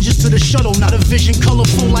led my ninjas to the shuttle. Not a vision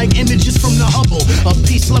colorful like images from the Hubble. A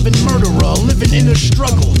peace-loving murderer, living in a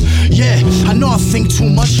struggle. Yeah, I know I think too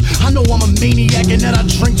much. I know I'm a maniac and that I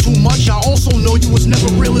drink too much. I also know you was never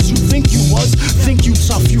real as you think you was. Think you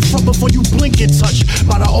tough, you front before you blink and touch.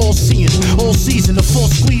 By the all-seeing, all season, the full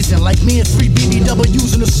squeezing. Like me and 3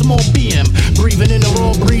 BBWs in a small BM. Breathing in the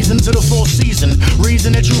raw breeze into the full season.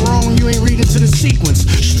 Reason that you wrong, you ain't reading to the sequence.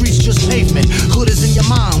 Streets just pavement, hood is in your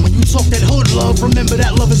mind. When you talk that hood love, remember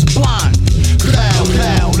that love is blind.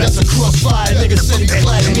 Clow, that's a crossfire. Nigga said he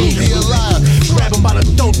clad me, he a liar. Grab him by the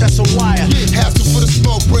throat, that's a wire. Hastle for the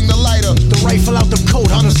smoke, bring the lighter. The rifle out the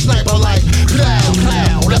coat, I'm a sniper like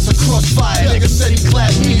Clow, that's a crossfire. Nigga said he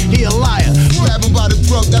clad me, he a liar. Grab him by the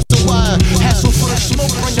throat, that's a wire. Hassle for the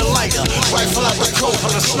smoke, bring the lighter. Rifle out the coat,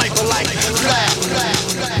 I'm a sniper like Clow.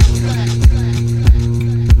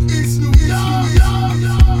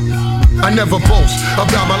 I never boast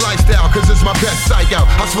about my lifestyle, cause it's my best psych out.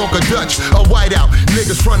 I smoke a Dutch, a white out.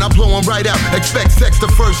 Niggas front, I blow them right out. Expect sex the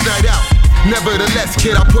first night out. Nevertheless,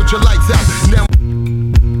 kid, I put your lights out. Now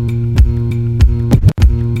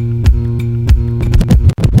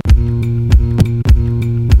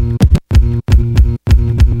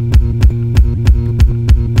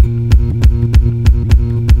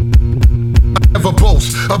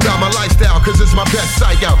about my lifestyle, cause it's my best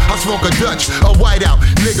psych out. I smoke a Dutch, a white out.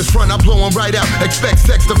 Niggas front, I blow them right out. Expect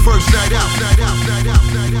sex the first night out.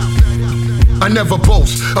 I never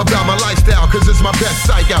boast about my lifestyle, cause it's my best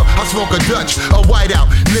psych out. I smoke a Dutch, a white out.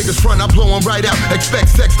 Niggas front, I blow them right out. Expect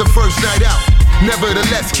sex the first night out.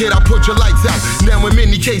 Nevertheless, kid, I put your lights out. Now in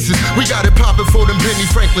many cases, we got it poppin' for them Benny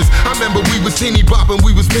Franklins. I remember we was teeny boppin',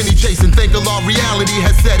 we was penny chasing. Think a lot reality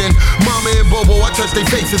has set in. Mama and Bobo, I touch their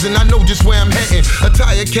faces and I know just where I'm heading.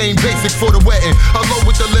 Attire came basic for the wedding. Alone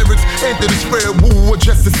with the lyrics, enter the spirit, woo,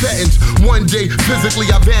 adjust the settings. One day, physically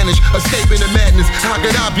I vanish, escaping the madness. How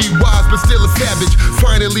could I be wise but still a savage?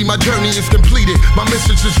 Finally, my journey is completed. My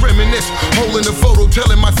mistress is reminisce, holding a photo,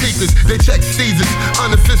 telling my secrets. They check seasons,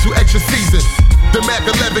 unofficial extra season. The Mac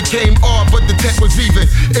 11 came off, but the tech was even.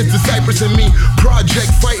 It's the Cypress and me,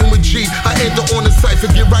 project fighting with G. I enter on the cipher,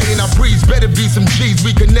 get right in, I breeze. Better be some G's,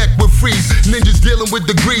 we connect with freeze. Ninjas dealing with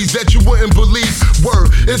degrees that you wouldn't believe.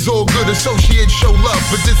 Word, it's all good, associate, show love.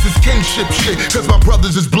 But this is kinship shit, cause my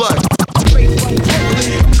brothers is blood. Out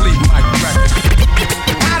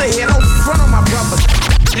of here, don't front on my brothers.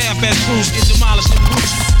 Half-ass crews get demolished in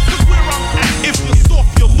boots. Cause where I'm at, if you're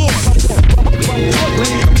soft, you're lost.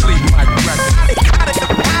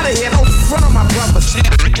 Out of here, don't front on my brothers.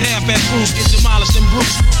 Half-ass crews get demolished in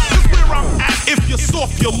Bruce. Cause where I'm at, if you're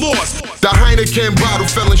soft, you're lost. The Heineken bottle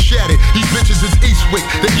fell and shattered. These bitches is Eastwick.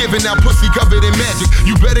 They're giving out pussy covered in magic.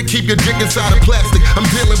 You better keep your dick inside of plastic. I'm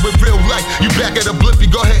dealing with real life. You back at a blippy,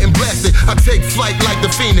 go ahead and blast it. I take flight like the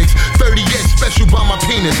Phoenix. 38 special by my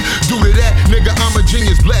penis. Due to that, nigga, I'm a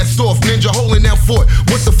genius. Blast off, ninja holding down fort.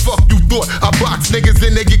 What the fuck you thought? I box niggas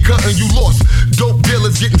and they get cut and you lost. Dope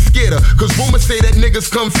dealers getting scared theater. Cause rumors say that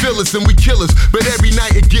niggas come feel us and we kill us. But every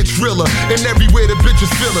night it gets realer, and everywhere the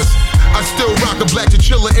bitches feel us. I still rock a black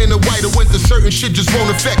chinchilla and a white winter. Certain shit just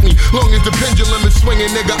won't affect me. Long as the pendulum is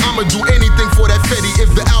swinging, nigga, I'ma do anything for that fetty.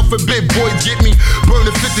 If the alphabet boys get me, burn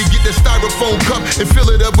the 50, get that styrofoam cup and fill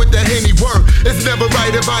it up with that Henny word. It's never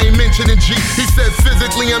right if I ain't mentioning G. He said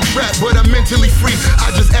physically I'm trapped, but I'm mentally free.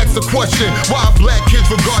 I just asked a question, why black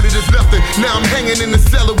kids regarded as nothing? Now I'm hanging in the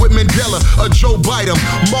cellar with Mandela, or Joe Biden.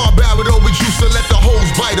 Marv Barrett always used to let the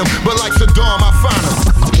hoes bite him, but like Saddam, I find him.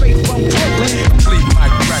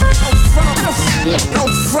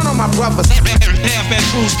 Don't front on my brothers.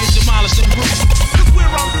 Half-ass rules get demolished and bruised. Cause where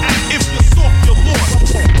I'm at, if you're soft, you're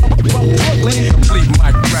lost.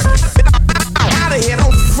 Out of here,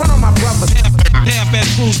 don't front on my brothers.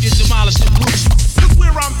 Half-ass rules get demolished and bruised. Cause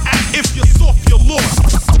where I'm at, if you're soft, you're lost.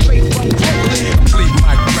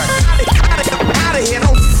 Out of here,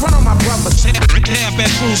 don't front on my brothers.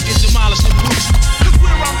 Half-ass rules get demolished and bruised. Cause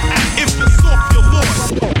where I'm at, if you're soft, you're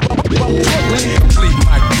lost.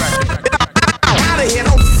 Out of here,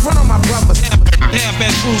 don't front on my brothers.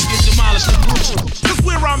 Half-ass rules get demolished and bruised. Cause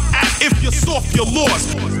where I'm at, if you're soft, you're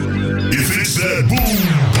lost. If it's that boom,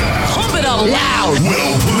 pump it up loud.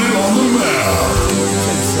 Well, put it on the mouth.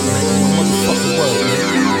 Motherfucking world,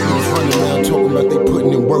 man. Niggas running around talking about they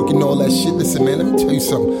putting in work and all that shit. Listen, man, let me tell you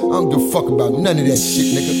something. I don't give a fuck about none of that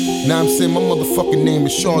shit, nigga. Now I'm saying my motherfucking name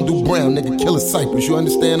is Sean Du Brown, nigga. Killer Cypress. You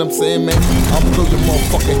understand what I'm saying, man? I'll blow your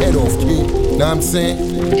motherfucking head off, kid. Now I'm saying?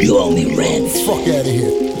 You owe me rent. Fuck out of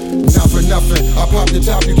here. Not for nothing, I pop the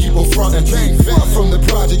top, you keep on frontin'. I'm from the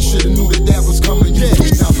project, shoulda knew that was coming. Yeah,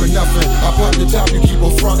 not for nothing, I pop the top, you keep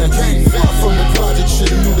on frontin'. I'm from the project,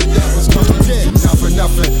 shoulda knew that was coming. Yeah, not for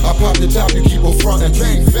nothing, I pop the top, you keep on frontin'.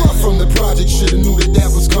 I'm from the project, shoulda knew that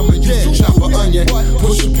was coming. Yeah, chop a onion,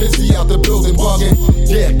 push a pissy out the building, bugging.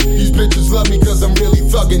 Yeah, these bitches love me cause I'm really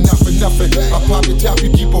thuggin'. Not for nothing, I pop the top,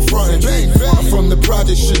 you keep on frontin'. I'm from the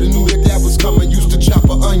project, shoulda knew that was coming. Used to chop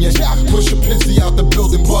a onion, push a pissy out the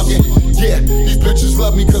building, bugging. Yeah, these bitches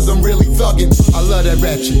love me cause I'm really thuggin'. I love that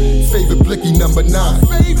ratchet, favorite blicky number 9.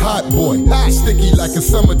 Hot boy, sticky like in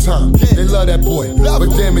summertime. They love that boy, but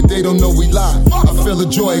damn it, they don't know we lie. I feel the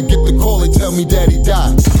joy, get the call and tell me daddy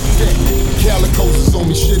died. Yeah, calicos is on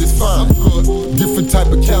me, shit is fine. Good. Different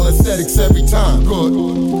type of calisthenics every time.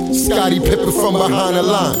 Good. Scotty Pippen from behind the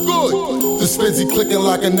line. Good. The spizzy clicking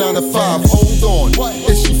like a 9 to 5. Hold on,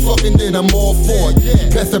 if she fucking then I'm all for it.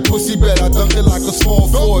 Pass that pussy bet, I dunk it like a small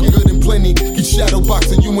forward. Good and plenty, get shadow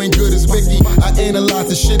boxing, you ain't good as Mickey. I analyze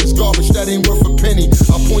the shit is garbage, that ain't worth a penny.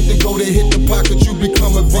 I point and go, they hit the pocket, you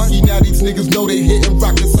become a Vicky. Now these niggas know they hit and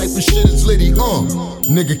rock the cypher shit is litty.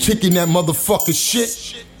 Nigga kicking that motherfucker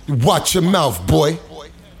shit. Watch your mouth, boy.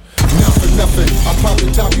 Not for nothing, I pop the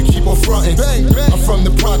top, you keep on frontin'. I'm from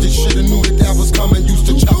the project, shoulda knew that was coming. Used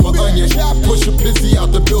to chop a onion, push a pissy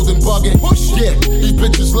out the building, bugging. Yeah, these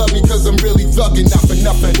bitches love me cause I'm really thuggin'. Not for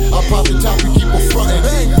nothing, I pop the top, you keep on frontin'.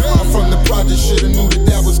 I'm from the project, shoulda knew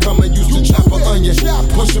that was coming. Used to chop a onion,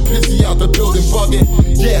 push a pissy out the building, bugging.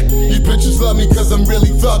 Yeah, these bitches love me cause I'm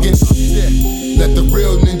really thuggin'. Yeah, let the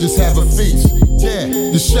real ninjas have a feast. Yeah,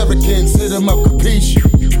 the shurikens hit them up, capiche?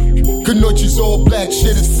 Kanochi's all black,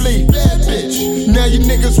 shit is flea. Bad bitch. Now you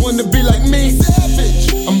niggas wanna be like me.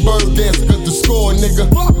 Savage. I'm bird dancing cause the score, nigga.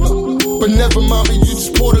 But never mind me, you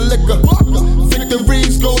just pour the liquor.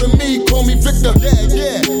 Victories go to me, call me Victor.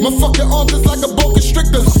 Yeah. My fucking arms is like a boa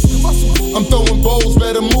constrictor. I'm throwing bowls,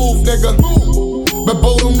 better move, nigga. But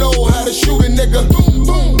Bo don't know how to shoot a nigga.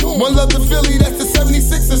 One love to Philly, that's the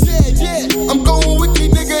 76ers. I'm going wiki,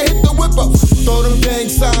 nigga, hit the whipper. Throw them gang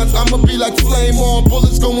signs, I'ma be like flame on.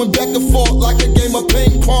 Bullets going back and forth like a game of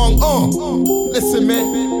ping pong. Listen, man,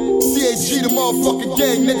 CAG, the motherfucking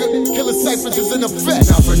gang, nigga. Killer Cypress is in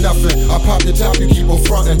effect. Not for nothing, I pop the top, you keep on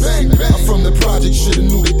frontin'. I'm from the project, shoulda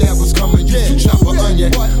knew that was coming. Yeah, chop a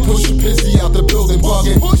onion, push a pissy out the building,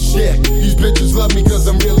 bugging. Yeah, these bitches love me cause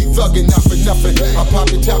I'm really thuggin'. Not for nothing, I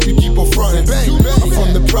pop the top, you keep on frontin'. I'm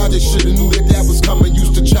from the project, shoulda knew that was coming.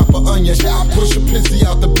 Used to chop a onion, push a pissy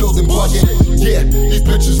out the building, bugging. Yeah, these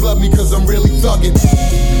bitches love me cause I'm really thuggin'.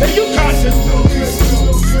 Hey, you conscious?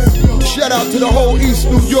 Shout out to the whole East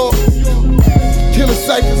New York. Killer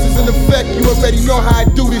Cypress is in effect. You already know how I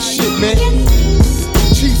do this shit, man.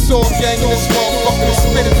 Chief Soul gang in this motherfucker. The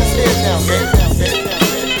spit in his head now, man.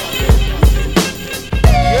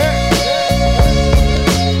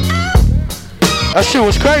 That shit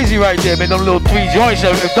was crazy right there, man. Them little 3 joints.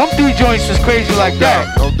 If them 3 joints was crazy like that,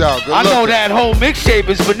 no doubt. I know that whole mixtape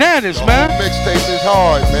is bananas, man. Mixtape is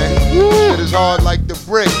hard, man. It is hard like the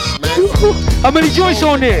bricks, man. How many joints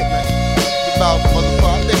on there? About, motherfucker,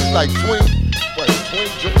 I think it's like 20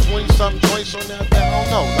 something joints on that. I don't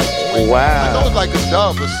know. Like, wow. I know it's like a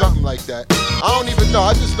dub or something like that. I don't even know.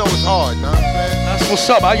 I just know it's hard. Know what I'm saying? That's what's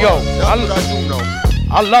up. That's what I do know.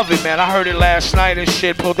 I love it, man. I heard it last night and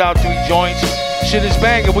shit. Pulled out 3 joints. Shit is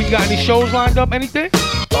banging. Well, you got any shows lined up? Anything?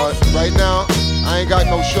 Right now, I ain't got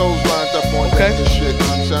no shows lined up on that and shit. Know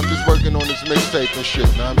what I'm saying? I'm just working on this mixtape and shit.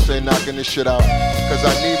 Know what I'm saying? Knocking this shit out. Because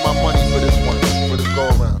I need my money for this one. For this go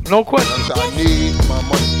around. No question. Know what I'm saying? I need my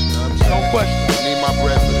money. Know what I'm saying? No question. I need my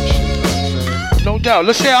bread for this shit. Know what I'm saying? No doubt.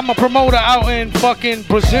 Let's say I'm a promoter out in fucking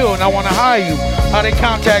Brazil and I want to hire you. How they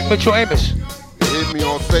contact Mitchell Amos? Hit me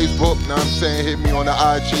on Facebook, know what I'm saying? Hit me on the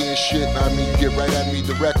IG and shit, know what I mean? You get right at me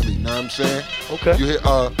directly, know what I'm saying? Okay. You hit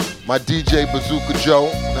my DJ Bazooka Joe,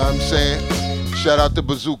 know what I'm saying? Shout out to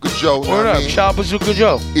Bazooka Joe, know what I mean? Shout out Bazooka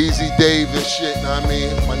Joe. Easy Dave and shit, know what I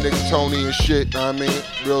mean? My nigga Tony and shit, know what I mean?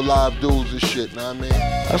 Real live dudes and shit, know what I mean?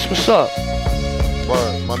 That's what's up.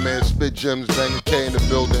 Word. My man Spit Gemz, Banga K in the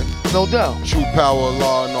building. No doubt. True Power of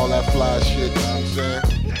Law and all that fly shit, know what I'm saying?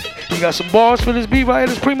 You got some bars for this beat right here,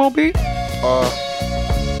 this Primo beat?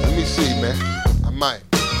 Let me see, man. I might,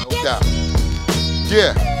 no doubt.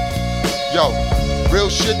 Yeah. Yo, real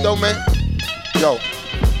shit though, man. Yo,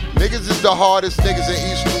 niggas is the hardest niggas in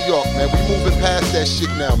East New York, man. We moving past that shit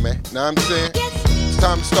now, man. Know what I'm saying? It's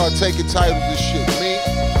time to start taking titles and shit. Me,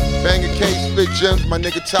 Banga K, Spit Gemz, my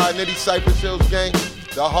nigga Ty Nitty, Cypress Hills Gang.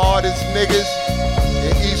 The hardest niggas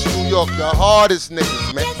in East New York. The hardest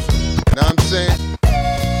niggas, man. Know what I'm saying?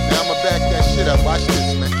 Now I'ma back that shit up. Watch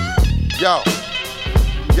this, man. Yo,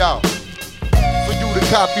 for you to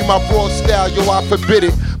copy my raw style, yo, I forbid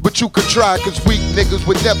it. But you could try, cause weak niggas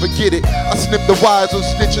would never get it. I snip the wires on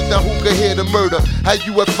snitching, now who could hear the murder? How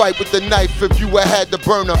you would fight with the knife if you had the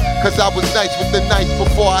burner? Cause I was nice with the knife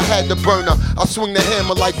before I had the burner. I swing the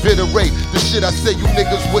hammer like Bitter Ray. The shit I say you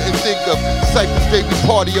niggas wouldn't think of. Cypress Day, we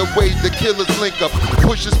party away, the killers link up.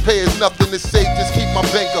 Pushers pay is nothing to say, just keep my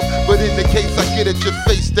bank up. But in the case I get at your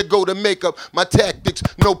face, to go to makeup. My tactics,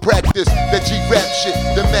 no practice. That G-rap shit,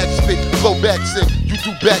 the match spit, flow back sin. You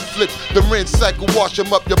do backflips, the rinse cycle, wash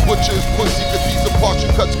them up. Your butcher is pussy, cause these are partial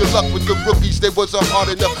cuts. Good luck with the rookies, they wasn't hard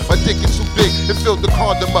enough. My dick is too big, it filled the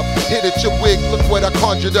condom up. Hit at your wig, look what I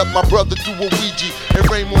conjured up. My brother do a Ouija, and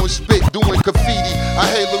Raymond spit doing graffiti. I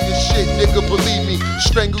halo your shit, nigga, believe me.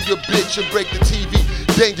 Strangle your bitch and break the TV.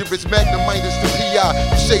 Dangerous Magnum minus the PI.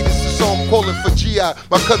 You say this is so I'm calling for GI.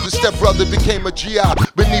 My cousin's stepbrother became a GI.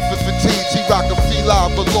 Beneath his fatigues, he rock a feel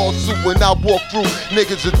of a lawsuit. When I walk through,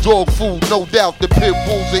 niggas are dog food. No doubt the pit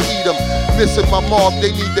bulls will eat them. Missing my mob,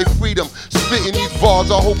 they need their freedom. Spitting these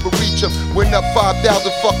bars, I hope to reach them. Went up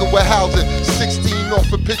 5,000 fucking with housing. 16 off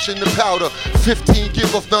for pitching the powder. 15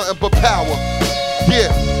 give off nothing but power.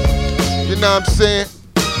 Yeah, you know what I'm saying?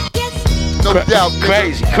 No doubt,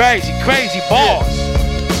 nigga. Crazy bars. Yeah.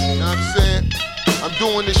 You know what I'm saying? I'm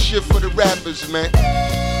doing this shit for the rappers, man. You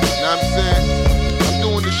know what I'm saying? I'm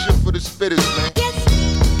doing this shit for the spitters, man.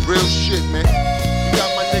 Real shit, man. You got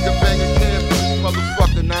my nigga Banga K for this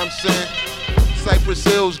motherfucker, know what I'm saying? Cypress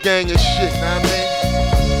Hills Gang and shit, know what I mean?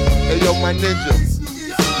 Hey, yo, my ninja.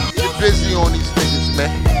 Get busy on these niggas,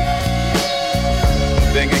 man.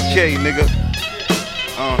 Banga K, nigga.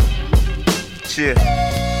 Cheer.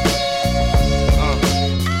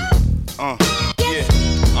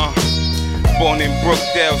 Born in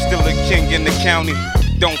Brookdale, still a king in the county.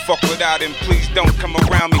 Don't fuck without him, please don't come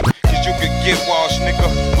around me. Cause you could get washed,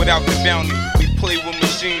 nigga, without the bounty. We play with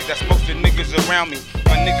machines, that's most of the niggas around me.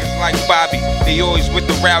 My niggas like Bobby, they always with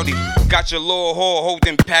the rowdy. Got your little whore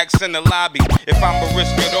holding packs in the lobby. If I'ma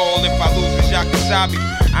risk it all, if I lose it's Yakasabi.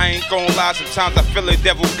 I ain't gon' lie, sometimes I feel the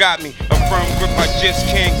devil got me. A firm grip I just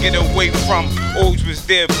can't get away from. Always was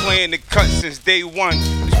there playing the cut since day one.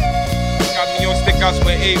 Got me on stickouts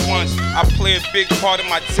with A1s. I play a big part of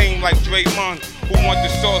my team like Draymond. Who want the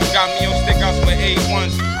sauce? Got me on stickouts with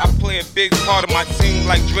A1s. I play a big part of my team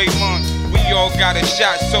like Draymond. We all got a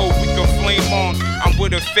shot so we can flame on. I'm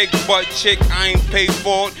with a fake butt chick, I ain't paid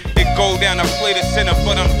for it. It go down, I play the center,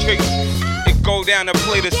 but I'm straight. It go down, I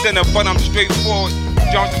play the center, but I'm straightforward.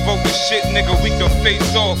 John Travolta shit, nigga, we can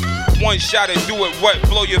face off. One shot and do it, what?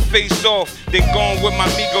 Blow your face off. Then going with my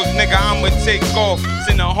amigos, nigga, I'ma take off.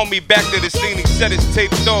 Send a homie back to the scene, he said it's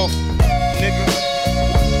taped off. Nigga.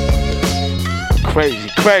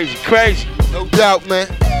 Crazy. No doubt, man.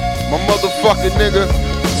 My motherfucking nigga.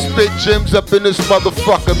 Spit Gemz up in this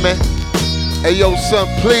motherfucker, man. Hey, yo, son,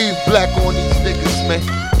 please black on these niggas, man.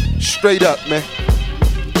 Straight up, man.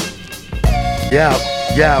 Yeah.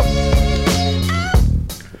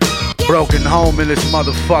 Broken home in this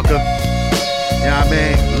motherfucker. You know what I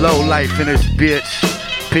mean? Low life in this bitch.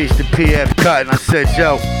 Peace to PF Cut. And I said,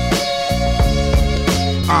 yo.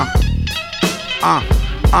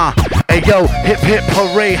 Hey yo, hip hip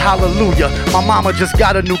hooray, hallelujah. My mama just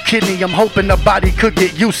got a new kidney, I'm hoping the body could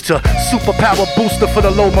get used to. Superpower booster for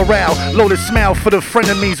the low morale, loaded smile for the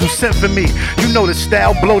frenemies who sent for me. You know the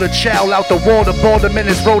style, blow the chow out the water, ball them in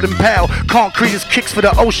his rodent pal. Concrete is kicks for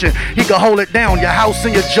the ocean, he can hold it down, your house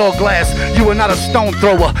and your jaw glass. You are not a stone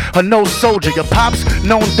thrower, a no soldier. Your pops,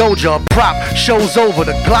 known doja, a prop, show's over.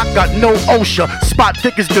 The Glock got no OSHA, spot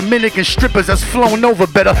thick as Dominican strippers that's flown over.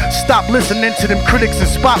 Better stop listening to them critics and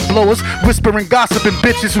spot blowers, whispering gossiping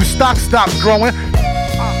bitches who stock stopped growing.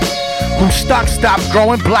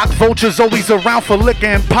 Block vultures always around for liquor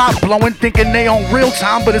and pop blowing, thinking they on real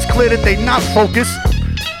time, but it's clear that they not focused.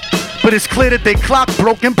 But it's clear that they clock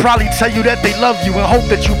broken. Probably tell you that they love you and hope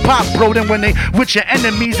that you pop, bro. Then when they with your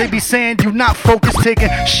enemies, they be saying you not focused. Taking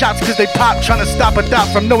shots cause they pop, trying to stop a dot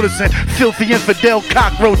from noticing filthy infidel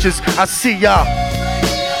cockroaches. I see y'all.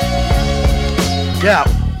 Yeah.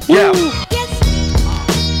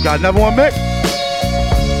 Got another one, Mick?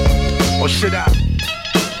 Or shit out?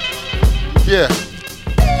 Yeah.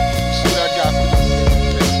 Shit I got.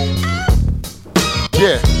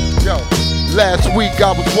 Yeah. Yo. Last week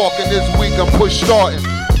I was walking, this week I'm push starting.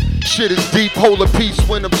 Shit is deep, hold a piece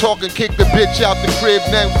when I'm talking. Kick the bitch out the crib,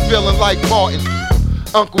 now I'm feeling like Martin.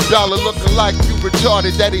 Uncle Dollar looking like you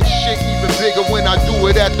retarded. That ain't shit, even bigger when I do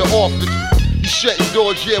it at the office. You shutting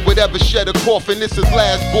doors, yeah, whatever, shed a coffin. This is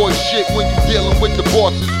last boy shit when you dealing with the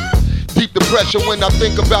bosses. Deep the pressure when I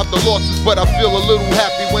think about the losses, but I feel a little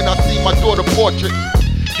happy when I see my daughter portrait.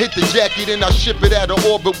 Hit the jacket and I ship it out of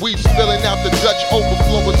orbit. We spilling out the Dutch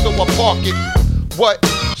overflowing, so I park it. What?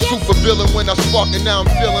 Super villain when I spark it. Now I'm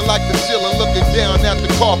feeling like the ceiling, looking down at the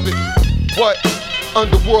carpet. What?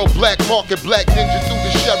 Underworld black market, black ninja through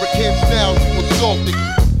the shurikens. Now you assaulted.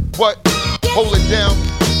 What? Hold it down.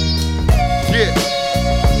 Yeah.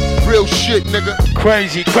 Real shit, nigga.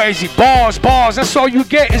 Crazy. Bars. That's all you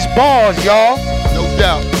get is bars, y'all. No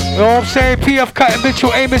doubt. You know what I'm saying? PF Cutting,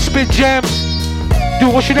 Mitchell Amos, spit gems.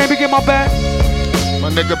 Dude, what's your name again, my bad? My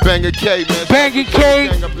nigga Banga K, man. Banga K,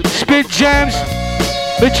 spit gems.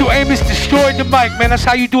 Mitchell Amos destroyed the mic, man. That's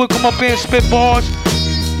how you do it. Come up here and spit bars.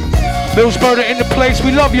 Mills Murder in the place.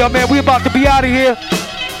 We love y'all, man. We about to be out of here.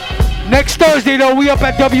 Next Thursday, though, we up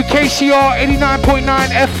at WKCR 89.9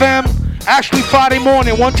 FM. Actually, Friday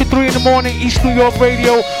morning, 1 to 3 in the morning, East New York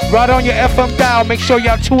Radio. Right on your FM dial. Make sure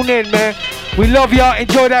y'all tune in, man. We love y'all.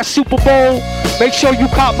 Enjoy that Super Bowl. Make sure you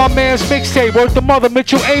cop my man's mixtape. Word the mother,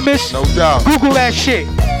 Mitchell Amos. No doubt. Google that shit.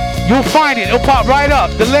 You'll find it. It'll pop right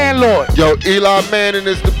up. The Landlord. Yo, Eli Manning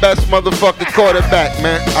is the best motherfucking quarterback,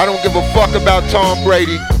 man. I don't give a fuck about Tom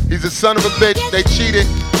Brady. He's a son of a bitch. They cheated.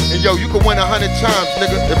 And yo, you can win 100 times,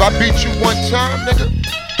 nigga. If I beat you one time, nigga,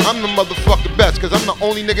 I'm the motherfucking best, cause I'm the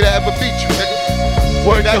only nigga that ever beat you, nigga.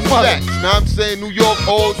 Word that's the mother. facts. Now I'm saying New York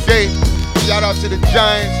all day. Shout out to the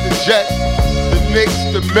Giants, the Jets, the Knicks,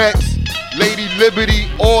 the Mets, Lady Liberty,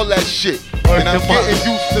 all that shit. Word and I'm getting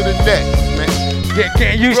used to the Nets, man.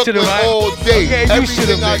 Getting used Brooklyn to the right. all day. Getting used to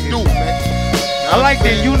Everything them I niggas. do, man. I like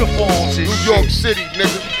their uniforms and New shit. York City,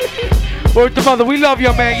 nigga. Word the mother. We love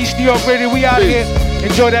y'all, man. East New York Radio. We out here.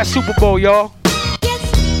 Enjoy that Super Bowl, y'all.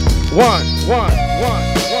 One.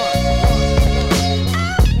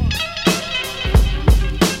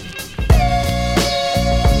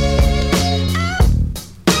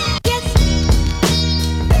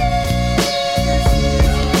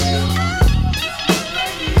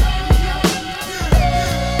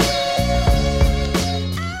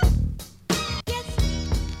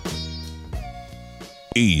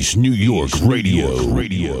 East New York Radio.